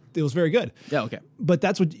 It was very good. Yeah. Okay. But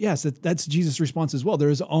that's that's Jesus' response as well. There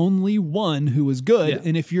is only one who is good,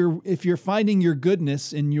 and if you're finding your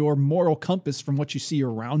goodness in your moral compass from what you see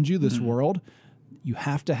around you, this world, you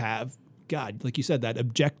have to have God, like you said, that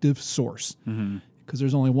objective source. Because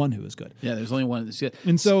there's only one who is good. Yeah, there's only one that's good.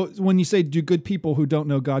 And so when you say, do good people who don't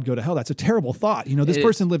know God go to hell, that's a terrible thought. You know, this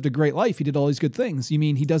person lived a great life. He did all these good things. You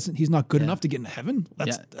mean he's not good enough to get into heaven? I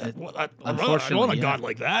don't want a God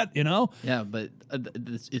like that, you know? Yeah, but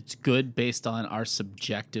it's good based on our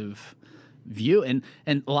subjective view. And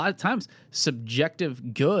a lot of times,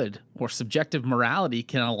 subjective good or subjective morality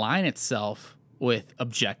can align itself with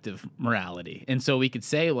objective morality. And so we could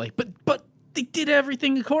say, like, but they did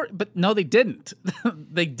everything according, but no, they didn't.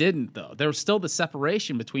 They didn't, though. There was still the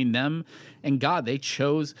separation between them and God. They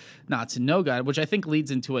chose not to know God, which I think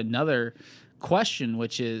leads into another question,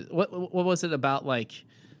 which is what was it about? Like,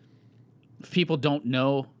 if people don't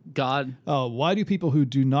know God. Oh, why do people who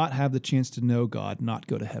do not have the chance to know God not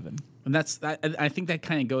go to heaven? And I think that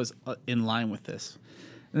kind of goes in line with this.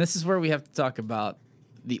 And this is where we have to talk about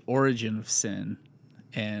the origin of sin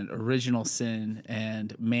and original sin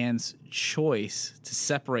and man's choice to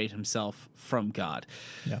separate himself from God.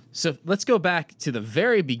 Yeah. So let's go back to the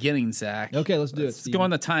very beginning, Zach. Okay, let's do it. Let's go on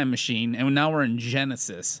the time machine, and now we're in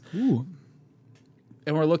Genesis. Ooh.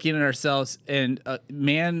 And we're looking at ourselves, and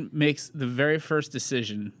man makes the very first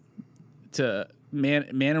decision to man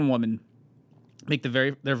and woman make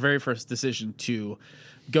their very first decision to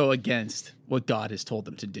go against what God has told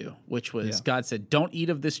them to do, which was God said, don't eat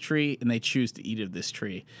of this tree, and they choose to eat of this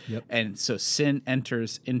tree. Yep. And so sin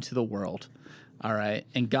enters into the world. All right.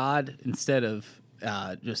 And God, instead of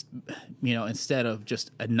just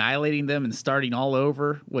annihilating them and starting all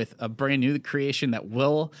over with a brand new creation that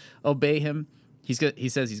will obey him, he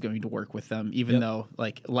says he's going to work with them, even though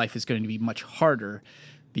like life is going to be much harder,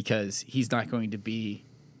 because he's not going to be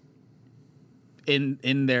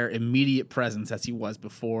in their immediate presence as he was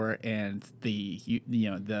before, and the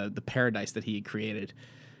paradise that he had created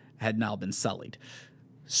had now been sullied.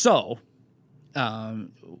 So what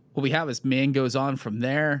we have is man goes on from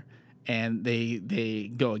there, and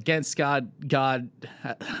they go against God. God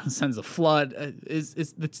sends a flood.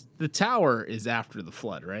 The tower is after the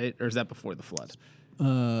flood, right? Or is that before the flood?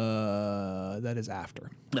 That is after.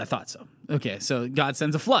 I thought so. Okay, so God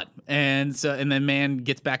sends a flood, and then man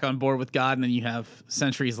gets back on board with God, and then you have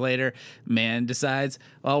centuries later, man decides,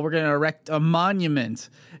 well, we're going to erect a monument,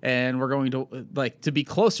 and we're going to be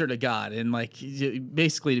closer to God, and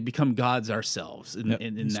basically to become gods ourselves.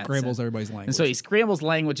 In he scrambles everybody's language. And so he scrambles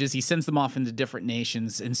languages. He sends them off into different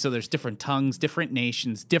nations, and so there's different tongues, different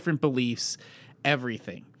nations, different beliefs,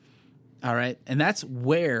 everything. All right, and that's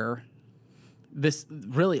where this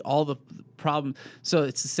really all the problem. So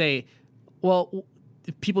it's to say, well,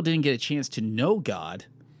 if people didn't get a chance to know God,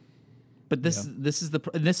 but this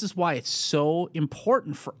is why it's so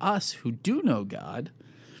important for us who do know God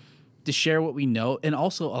to share what we know, and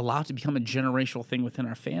also allow it to become a generational thing within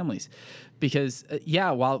our families. Because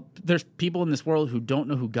while there's people in this world who don't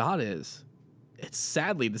know who God is, it's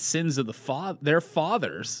sadly the sins of their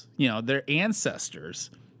fathers, their ancestors,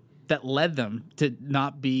 that led them to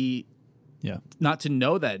not be. Yeah. Not to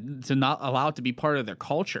know that, to not allow it to be part of their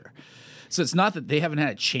culture. So it's not that they haven't had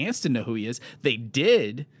a chance to know who he is. They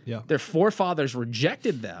did. Yeah. Their forefathers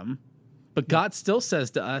rejected them. But God still says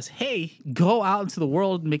to us, hey, go out into the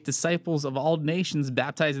world and make disciples of all nations,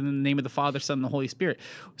 baptizing in the name of the Father, Son, and the Holy Spirit.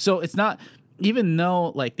 So it's not, even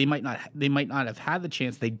though they might not have had the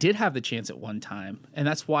chance, they did have the chance at one time. And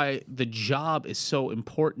that's why the job is so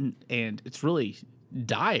important, and it's really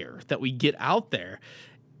dire that we get out there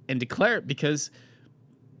and declare it,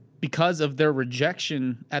 because of their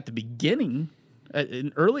rejection at the beginning,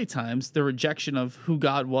 in early times, the rejection of who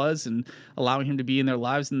God was and allowing him to be in their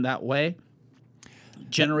lives in that way,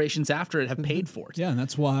 generations after it have paid for it. Yeah, and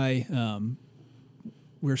that's why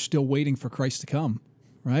we're still waiting for Christ to come,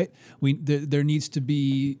 right? There needs to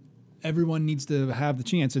be, everyone needs to have the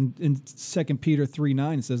chance. And in 2 Peter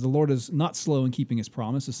 3:9, it says, the Lord is not slow in keeping his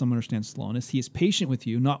promise, as some understand slowness. He is patient with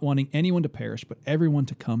you, not wanting anyone to perish, but everyone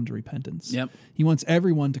to come to repentance. Yep. He wants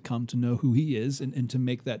everyone to come to know who he is and to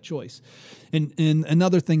make that choice. And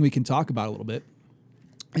another thing we can talk about a little bit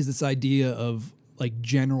is this idea of like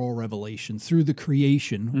general revelation through the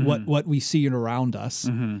creation, what we see around us.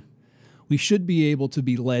 Mm-hmm. We should be able to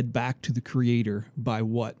be led back to the Creator by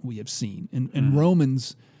what we have seen. And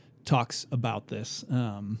Romans talks about this.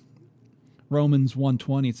 Romans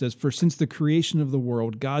 1:20, it says, for since the creation of the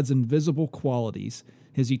world, God's invisible qualities,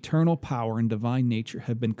 his eternal power and divine nature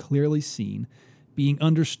have been clearly seen, being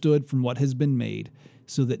understood from what has been made,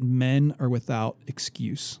 so that men are without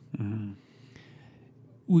excuse. Mm-hmm.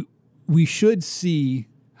 We should see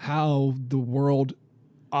how the world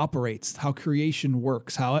operates, how creation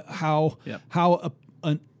works, how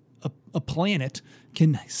a planet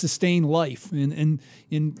can sustain life, and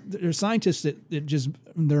there are scientists that just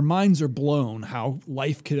their minds are blown how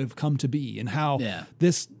life could have come to be, and how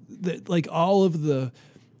all of the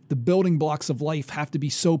building blocks of life have to be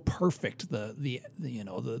so perfect. The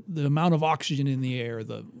amount of oxygen in the air,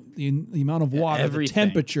 the amount of water, everything. The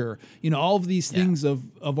temperature, all of these things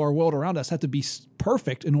of our world around us have to be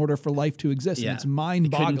perfect in order for life to exist. And it's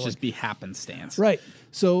mind-boggling. It couldn't just be happenstance. Right.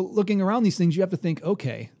 So looking around these things, you have to think,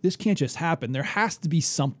 okay, this can't just happen. There has to be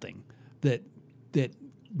something that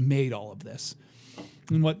made all of this.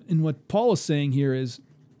 And what Paul is saying here is,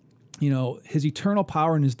 his eternal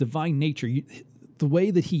power and his divine nature, the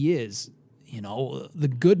way that he is,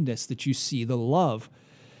 the goodness that you see, the love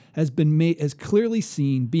has been made, as clearly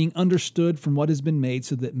seen, being understood from what has been made,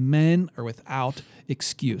 so that men are without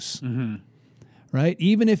excuse. Mm-hmm. Right?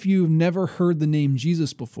 Even if you've never heard the name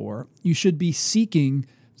Jesus before, you should be seeking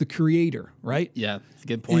the creator, right? Yeah,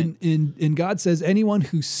 good point. And God says, anyone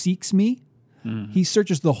who seeks me, he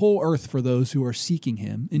searches the whole earth for those who are seeking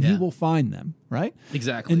him, and he will find them, right?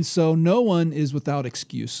 Exactly. And so no one is without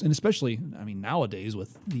excuse. And especially, I mean, nowadays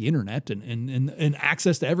with the internet and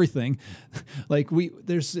access to everything, like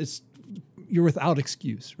you're without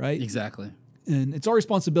excuse, right? Exactly. And it's our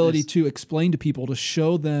responsibility to explain to people, to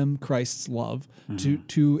show them Christ's love,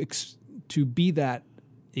 to be that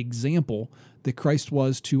example that Christ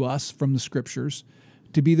was to us from the scriptures,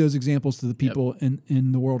 to be those examples to the people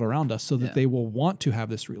in the world around us, so that they will want to have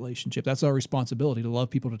this relationship. That's our responsibility, to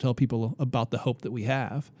love people, to tell people about the hope that we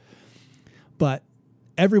have. But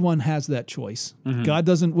everyone has that choice. God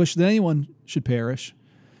doesn't wish that anyone should perish.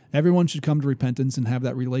 Everyone should come to repentance and have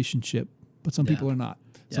that relationship, but some people are not.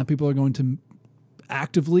 Some people are going to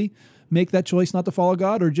actively make that choice not to follow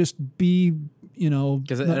God, or just be,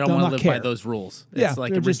 because they don't want to live by those rules. It's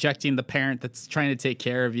like rejecting the parent that's trying to take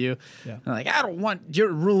care of you. Yeah. Like, I don't want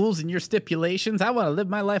your rules and your stipulations. I want to live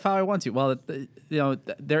my life how I want to. Well,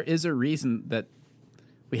 there is a reason that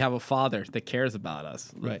we have a father that cares about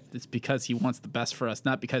us. Right. It's because he wants the best for us,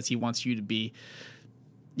 not because he wants you to be,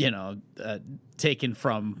 taken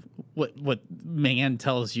from what man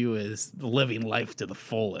tells you is living life to the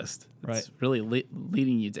fullest. Right. It's really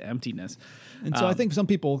leading you to emptiness. And so I think some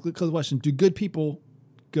people, because the question, do good people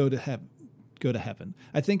go to heaven?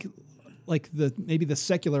 I think like maybe the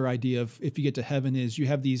secular idea of if you get to heaven is you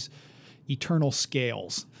have these eternal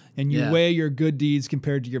scales, and you weigh your good deeds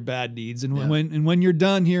compared to your bad deeds. And when you're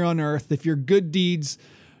done here on earth, if your good deeds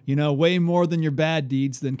way more than your bad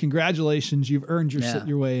deeds, then congratulations, you've earned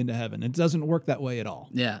your way into heaven. It doesn't work that way at all.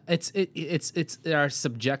 Yeah, it's our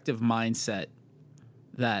subjective mindset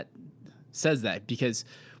that says that, because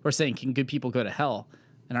we're saying, can good people go to hell?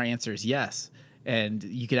 And our answer is yes. And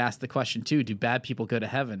you could ask the question too, do bad people go to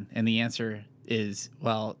heaven? And the answer is,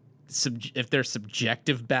 well, if they're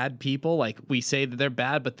subjective bad people, like we say that they're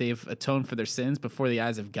bad, but they've atoned for their sins before the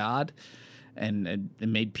eyes of God, and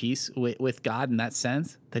made peace with God in that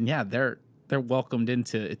sense, then they're welcomed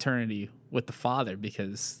into eternity with the Father,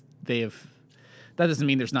 because that doesn't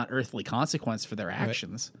mean there's not earthly consequence for their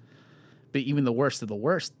actions. Right. But even the worst of the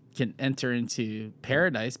worst can enter into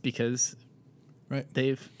paradise because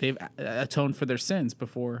they've atoned for their sins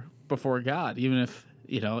before God, even if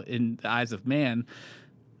in the eyes of man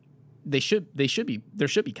there should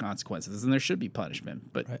be consequences and there should be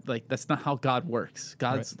punishment, but that's not how God works.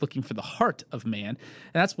 God's looking for the heart of man,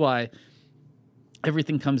 and that's why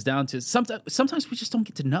everything comes down to sometimes we just don't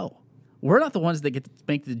get to know. We're not the ones that get to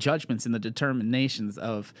make the judgments and the determinations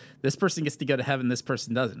of this person gets to go to heaven, this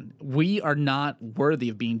person doesn't. We are not worthy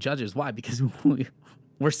of being judges. Why? Because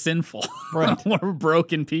we're sinful. Right. We're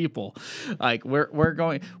broken people. Like we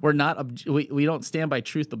don't stand by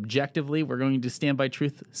truth objectively. We're going to stand by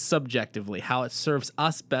truth subjectively, how it serves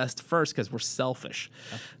us best first, because we're selfish,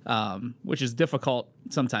 which is difficult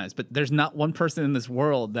sometimes. But there's not one person in this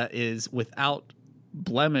world that is without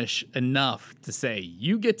blemish enough to say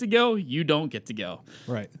you get to go, you don't get to go.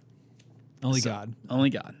 Right. Only God. Only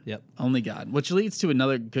God. Yep. Only God. Which leads to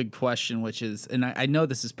another good question, which is, and I know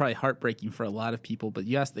this is probably heartbreaking for a lot of people, but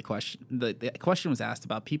you asked the question. The question was asked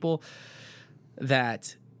about people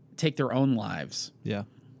that take their own lives. Yeah.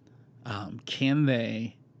 Can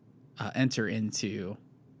they enter into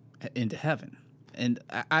heaven? And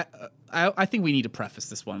I think we need to preface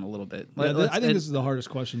this one a little bit. I think this is the hardest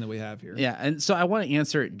question that we have here. Yeah, and so I want to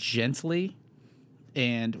answer it gently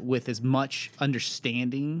and with as much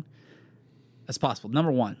understanding as possible.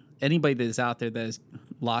 Number one, anybody that is out there that has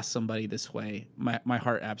lost somebody this way, my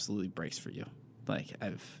heart absolutely breaks for you. Like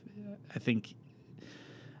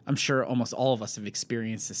I'm sure almost all of us have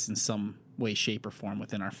experienced this in some way, shape, or form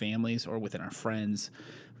within our families or within our friends.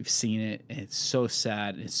 We've seen it, and it's so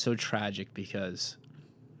sad and it's so tragic because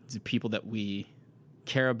the people that we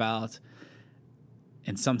care about,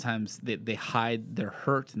 and sometimes they hide their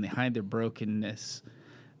hurt and they hide their brokenness,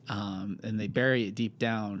 and they bury it deep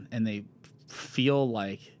down, and they feel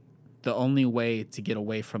like the only way to get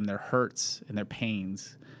away from their hurts and their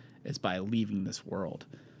pains is by leaving this world.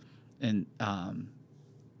 And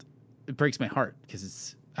it breaks my heart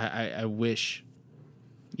because I wish,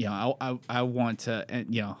 I want to,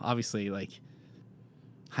 obviously, like,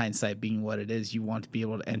 hindsight being what it is, you want to be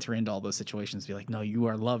able to enter into all those situations, be like, no, you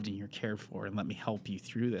are loved and you're cared for, and let me help you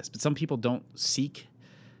through this. But some people don't seek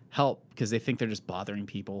help because they think they're just bothering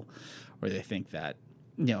people, or they think that,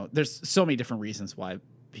 there's so many different reasons why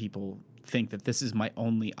people think that this is my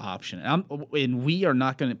only option. And we are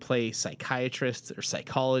not going to play psychiatrists or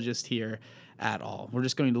psychologists here at all. We're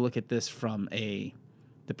just going to look at this from the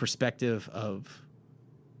perspective of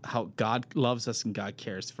God loves us and God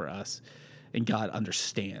cares for us and God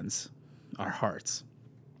understands our hearts.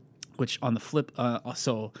 Which on the flip, on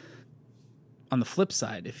the flip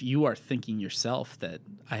side, if you are thinking yourself that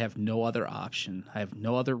I have no other option, I have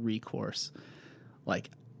no other recourse, like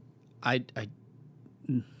I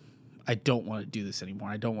don't want to do this anymore.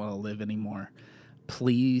 I don't want to live anymore.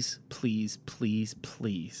 Please, please, please,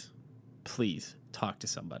 please, please talk to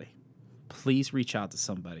somebody. Please reach out to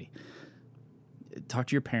somebody. Talk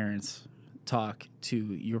to your parents. Talk to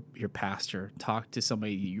your pastor. Talk to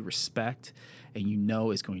somebody you respect and you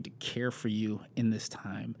know is going to care for you in this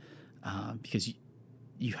time. Because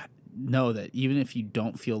you know that even if you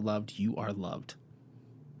don't feel loved, you are loved.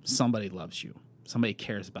 Somebody loves you. Somebody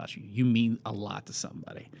cares about you. You mean a lot to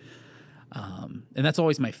somebody. And that's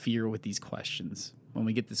always my fear with these questions. When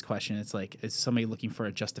we get this question, it's like, is somebody looking for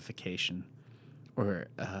a justification or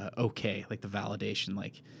okay, like the validation,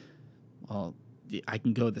 like, well, I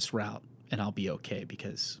can go this route and I'll be okay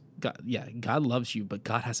because God loves you, but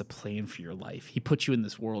God has a plan for your life. He put you in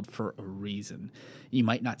this world for a reason. You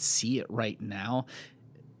might not see it right now.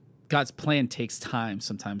 God's plan takes time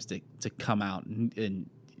sometimes to come out and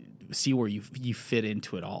see where you fit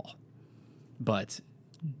into it all. But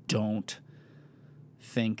don't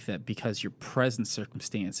think that because your present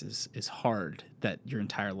circumstances is hard that your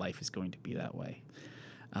entire life is going to be that way.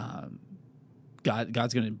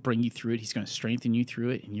 God's going to bring you through it. He's going to strengthen you through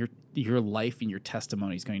it, and your life and your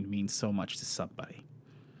testimony is going to mean so much to somebody.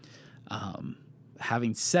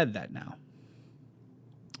 Having said that, now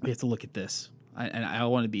we have to look at this, and I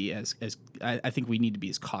want to be as I think we need to be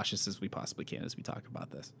as cautious as we possibly can as we talk about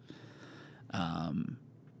this.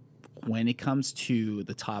 When it comes to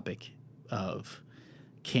the topic of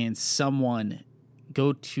can someone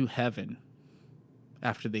go to heaven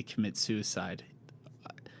after they commit suicide,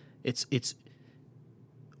 it's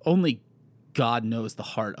only God knows the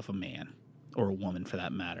heart of a man or a woman, for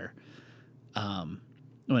that matter.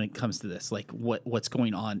 When it comes to this, like what's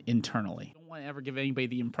going on internally, I don't want to ever give anybody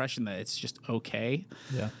the impression that it's just okay.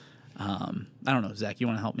 Yeah. I don't know, Zach, you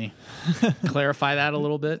want to help me clarify that a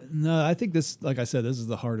little bit? No, I think this, like I said, this is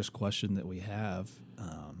the hardest question that we have.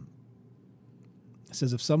 It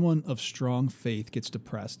says, if someone of strong faith gets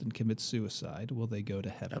depressed and commits suicide, will they go to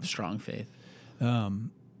heaven? Of strong faith.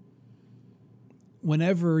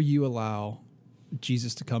 Whenever you allow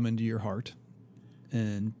Jesus to come into your heart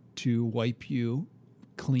and to wipe you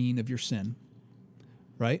clean of your sin,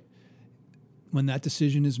 right? When that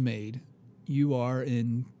decision is made, you are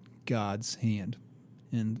in God's hand.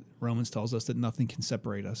 And Romans tells us that nothing can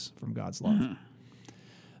separate us from God's love.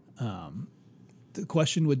 Mm-hmm. The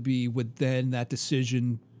question would be, would then that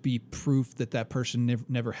decision be proof that that person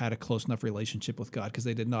never had a close enough relationship with God because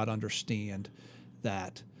they did not understand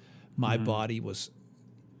that my body was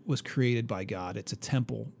created by God. It's a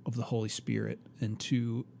temple of the Holy Spirit, and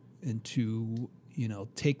to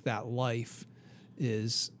take that life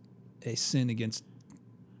is a sin against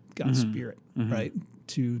God's Spirit, right?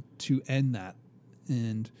 To end that,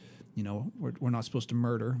 and we're not supposed to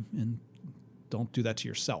murder, and don't do that to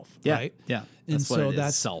yourself, right? Yeah, and so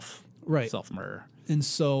that's self, right, self-murder. And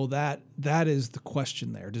so that is the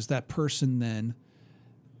question there. Does that person then,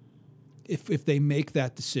 if they make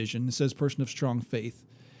that decision, it says person of strong faith,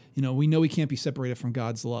 we know we can't be separated from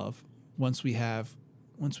God's love once we have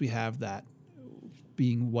that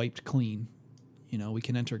being wiped clean, we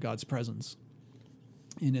can enter God's presence.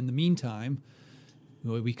 And in the meantime,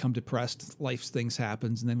 we become depressed, life's things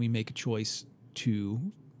happens, and then we make a choice to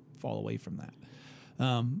fall away from that.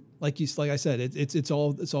 Like I said, it's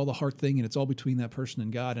all the heart thing, and it's all between that person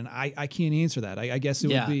and God. And I can't answer that. I guess it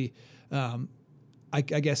would be, I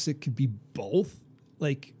guess it could be both.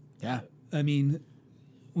 Like, yeah, I mean,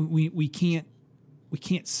 we can't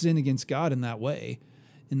sin against God in that way,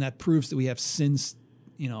 and that proves that we have sins.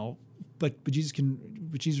 But Jesus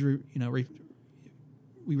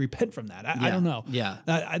we repent from that. I don't know. Yeah,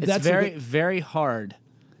 that's it's very very hard.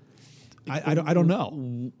 I don't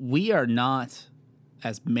know. We are not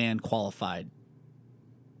as man qualified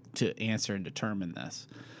to answer and determine this.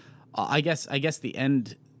 I guess the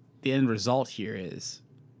end result here is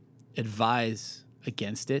advise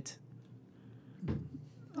against it.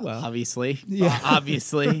 Well, obviously,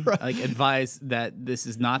 right. Like advise that this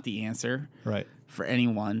is not the answer, right, for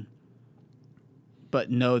anyone. But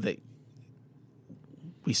know that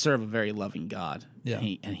we serve a very loving God,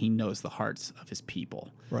 and he knows the hearts of his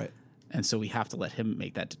people, right. And so we have to let him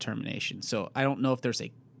make that determination. So I don't know if there's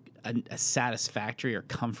a satisfactory or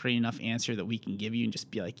comforting enough answer that we can give you and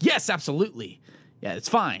just be like, yes, absolutely. Yeah, it's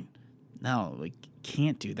fine. No, we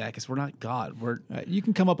can't do that because we're not God. We're You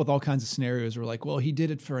can come up with all kinds of scenarios where like, well, he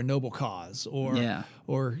did it for a noble cause,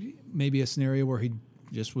 or maybe a scenario where he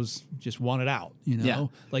just wanted out,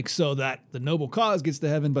 like so that the noble cause gets to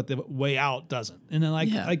heaven, but the way out doesn't. And then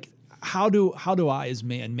like how do I as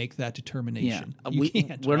man make that determination? You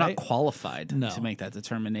can't. We're not qualified to make that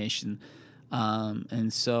determination.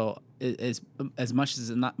 And so as much as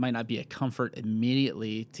it might not be a comfort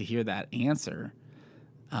immediately to hear that answer,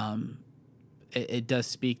 it does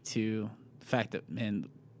speak to the fact that, man,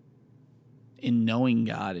 in knowing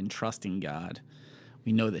God and trusting God,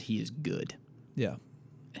 we know that he is good. Yeah.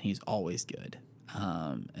 And he's always good.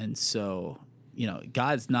 And so,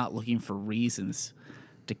 God's not looking for reasons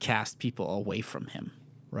to cast people away from him.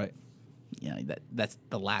 Right. That's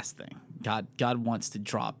the last thing. God wants to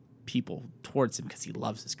draw people towards him because he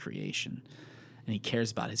loves his creation and he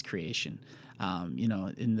cares about his creation.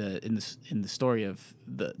 In the story of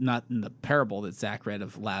not in the parable that Zach read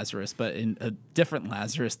of Lazarus, but in a different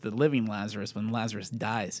Lazarus, the living Lazarus, when Lazarus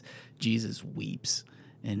dies, Jesus weeps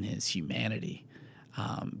in his humanity.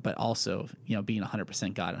 But also, being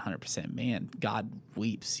 100% God and 100% man, God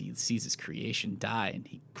weeps. He sees his creation die and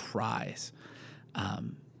he cries,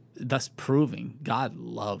 thus proving God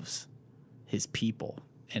loves his people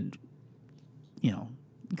and,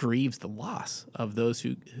 grieves the loss of those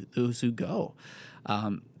who go.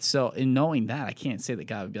 So in knowing that, I can't say that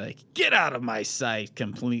God would be like, get out of my sight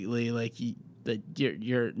completely. Like that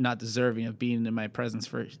you're not deserving of being in my presence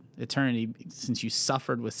for eternity since you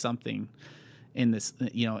suffered with something in this,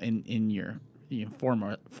 in your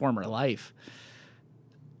former life.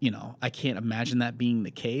 I can't imagine that being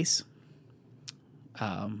the case.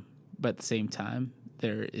 But at the same time,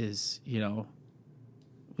 there is,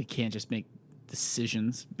 we can't just make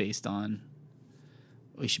decisions based on.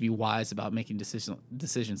 We should be wise about making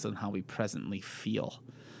decisions on how we presently feel,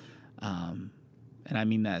 and I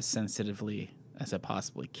mean that as sensitively as I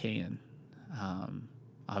possibly can.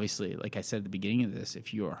 Obviously, like I said at the beginning of this,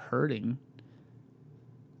 if you are hurting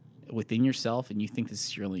within yourself and you think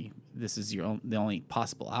this is the only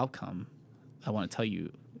possible outcome, I want to tell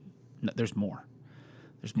you, there's more.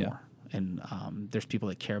 There's more, and there's people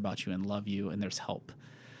that care about you and love you, and there's help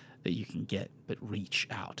that you can get, but reach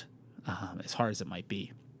out, as hard as it might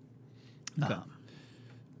be. Okay.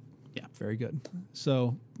 Very good.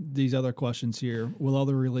 So these other questions here: will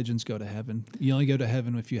other religions go to heaven? You only go to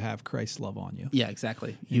heaven if you have Christ's love on you. Yeah,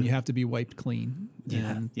 exactly. You have to be wiped clean.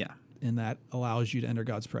 Yeah. And that allows you to enter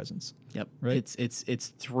God's presence. Yep. Right. It's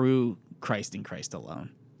through Christ and Christ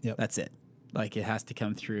alone. Yep. That's it. Like it has to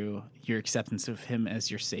come through your acceptance of him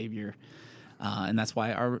as your Savior. And that's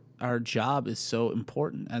why our job is so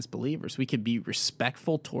important as believers. We could be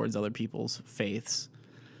respectful towards other people's faiths,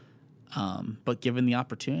 but given the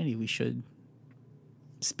opportunity, we should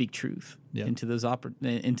speak truth into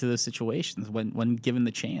those situations when given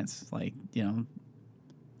the chance. Like,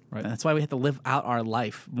 right. That's why we have to live out our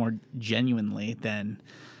life more genuinely than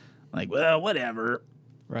like, well, whatever.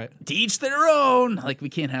 Right. To each their own. Like, we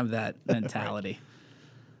can't have that mentality. Right.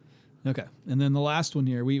 Okay. And then the last one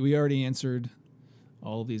here, we already answered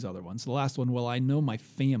all of these other ones. The last one, will I know my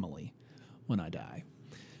family when I die?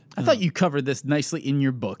 I thought you covered this nicely in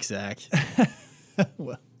your book, Zach.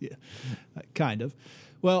 Well, yeah, kind of.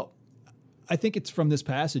 Well, I think it's from this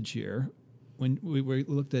passage here. When we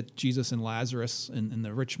looked at Jesus and Lazarus and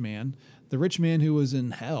the rich man who was in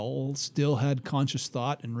hell still had conscious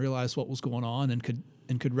thought and realized what was going on and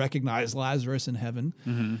could recognize Lazarus in heaven.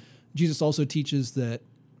 Mm-hmm. Jesus also teaches that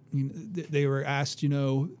they were asked,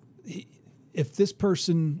 if this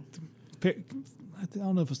person, I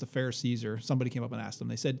don't know if it was the Pharisees or somebody came up and asked them.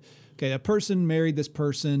 They said, okay, a person married this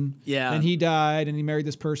person, and he died, and he married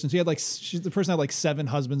this person. So he had the person had like 7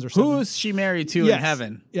 husbands or something. Who's she married to in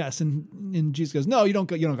heaven? Yes, and Jesus goes, no, you don't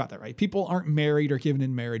got that right. People aren't married or given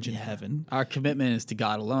in marriage in heaven. Our commitment is to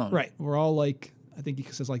God alone. Right. We're all like, I think he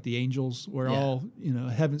says like the angels. We're all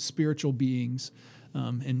heaven spiritual beings,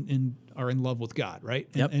 and are in love with God, right?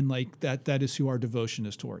 And like that is who our devotion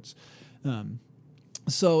is towards.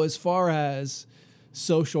 So as far as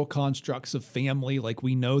social constructs of family, like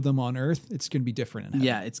we know them on earth, it's going to be different in heaven.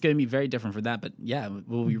 Yeah, it's going to be very different for that. But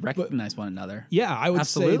will we recognize one another? Yeah, I would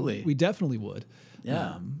Absolutely. say we definitely would.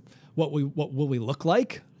 Yeah. What will we look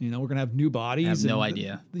like? We're going to have new bodies. I have no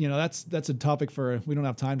idea. That's a topic for, we don't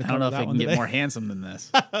have time to cover that one. I don't know if I can get more handsome than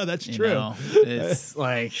this. That's true. It's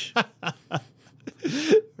like...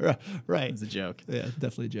 Right. It's a joke. Yeah,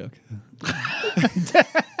 definitely a joke.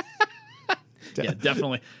 Yeah,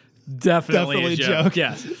 definitely a joke.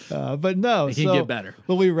 Yes. But no. It can get better.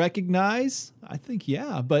 Will we recognize? I think,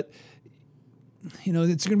 yeah. But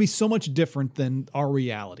it's going to be so much different than our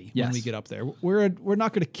reality when we get up there. We're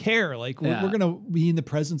not going to care. Like we're going to be in the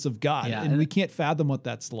presence of God, and we can't fathom what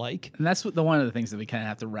that's like. And that's one of the things that we kind of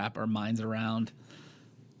have to wrap our minds around.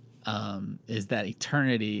 Is that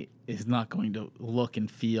eternity is not going to look and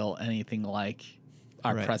feel anything like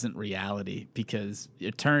our present reality, because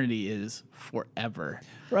eternity is forever.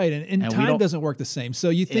 Right. And time doesn't work the same. So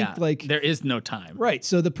you think like there is no time. Right.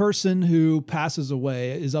 So the person who passes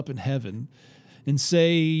away is up in heaven, and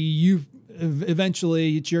say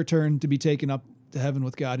eventually it's your turn to be taken up to heaven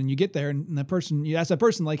with God, and you get there, and you ask that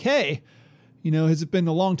person like, hey, has it been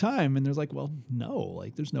a long time? And there's like, well, no,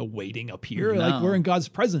 like there's no waiting up here. No. Like we're in God's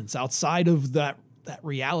presence outside of that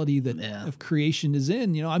reality that of creation is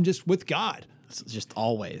in. I'm just with God. It's just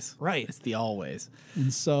always. Right. It's the always.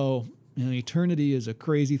 And so, eternity is a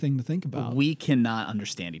crazy thing to think about. We cannot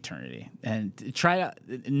understand eternity. And I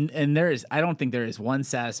don't think there is one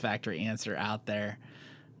satisfactory answer out there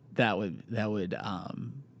that would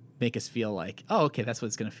make us feel like, oh, okay, that's what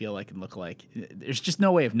it's going to feel like and look like. There's just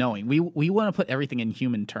no way of knowing. We want to put everything in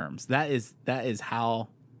human terms. That is how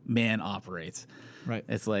man operates. Right.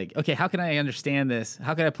 It's like, okay, how can I understand this?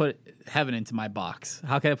 How can I put heaven into my box?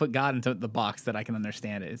 How can I put God into the box that I can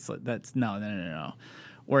understand it? It's like, that's no.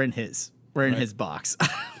 We're in his box.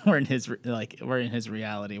 we're in his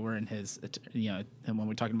reality. We're in his, and when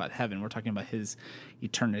we're talking about heaven, we're talking about his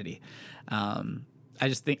eternity. I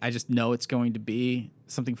just know it's going to be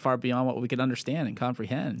something far beyond what we could understand and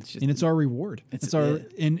comprehend. And it's our reward.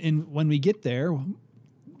 And when we get there,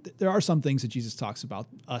 there are some things that Jesus talks about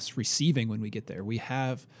us receiving when we get there. We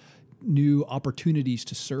have new opportunities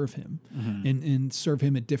to serve him and serve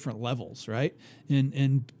him at different levels, right?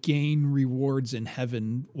 And gain rewards in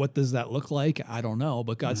heaven. What does that look like? I don't know.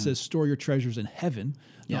 But God says, store your treasures in heaven,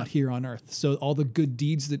 not here on earth. So all the good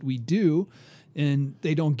deeds that we do, and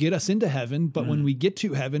they don't get us into heaven, but when we get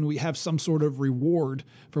to heaven, we have some sort of reward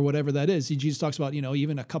for whatever that is. Jesus talks about,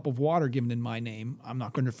 even a cup of water given in my name, I'm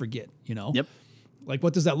not going to forget, Yep. Like,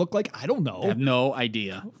 what does that look like? I don't know. I have no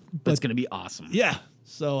idea, but it's going to be awesome. Yeah.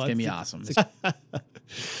 So it's going to be awesome.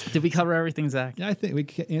 Did we cover everything, Zach? Yeah, I think we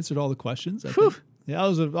answered all the questions. Yeah,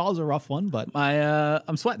 that was a rough one, but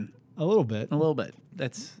I'm sweating. A little bit.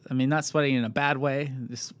 That's, not sweating in a bad way.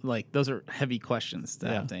 Just like those are heavy questions to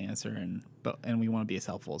have to answer, and we want to be as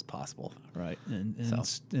helpful as possible. Right.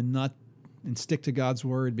 And stick to God's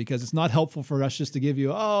word, because it's not helpful for us just to give you,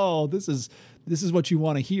 this is what you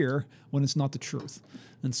want to hear, when it's not the truth.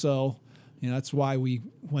 And so, that's why we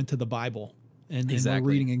went to the Bible and we're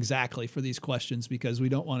reading exactly for these questions, because we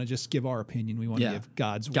don't want to just give our opinion. We want to give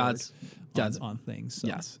God's word on things. So.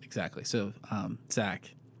 Yes, exactly. So,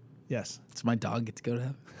 Zach. Yes. Does my dog get to go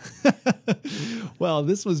to heaven? Well,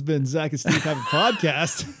 this has been Zach and Steve Have a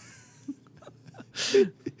Podcast.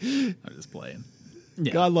 I'm just playing.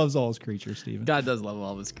 Yeah. God loves all his creatures, Stephen. God does love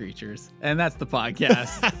all of his creatures. And that's the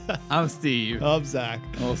podcast. I'm Steve. I'm Zach.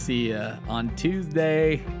 We'll see you on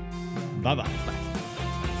Tuesday. Bye-bye. Bye.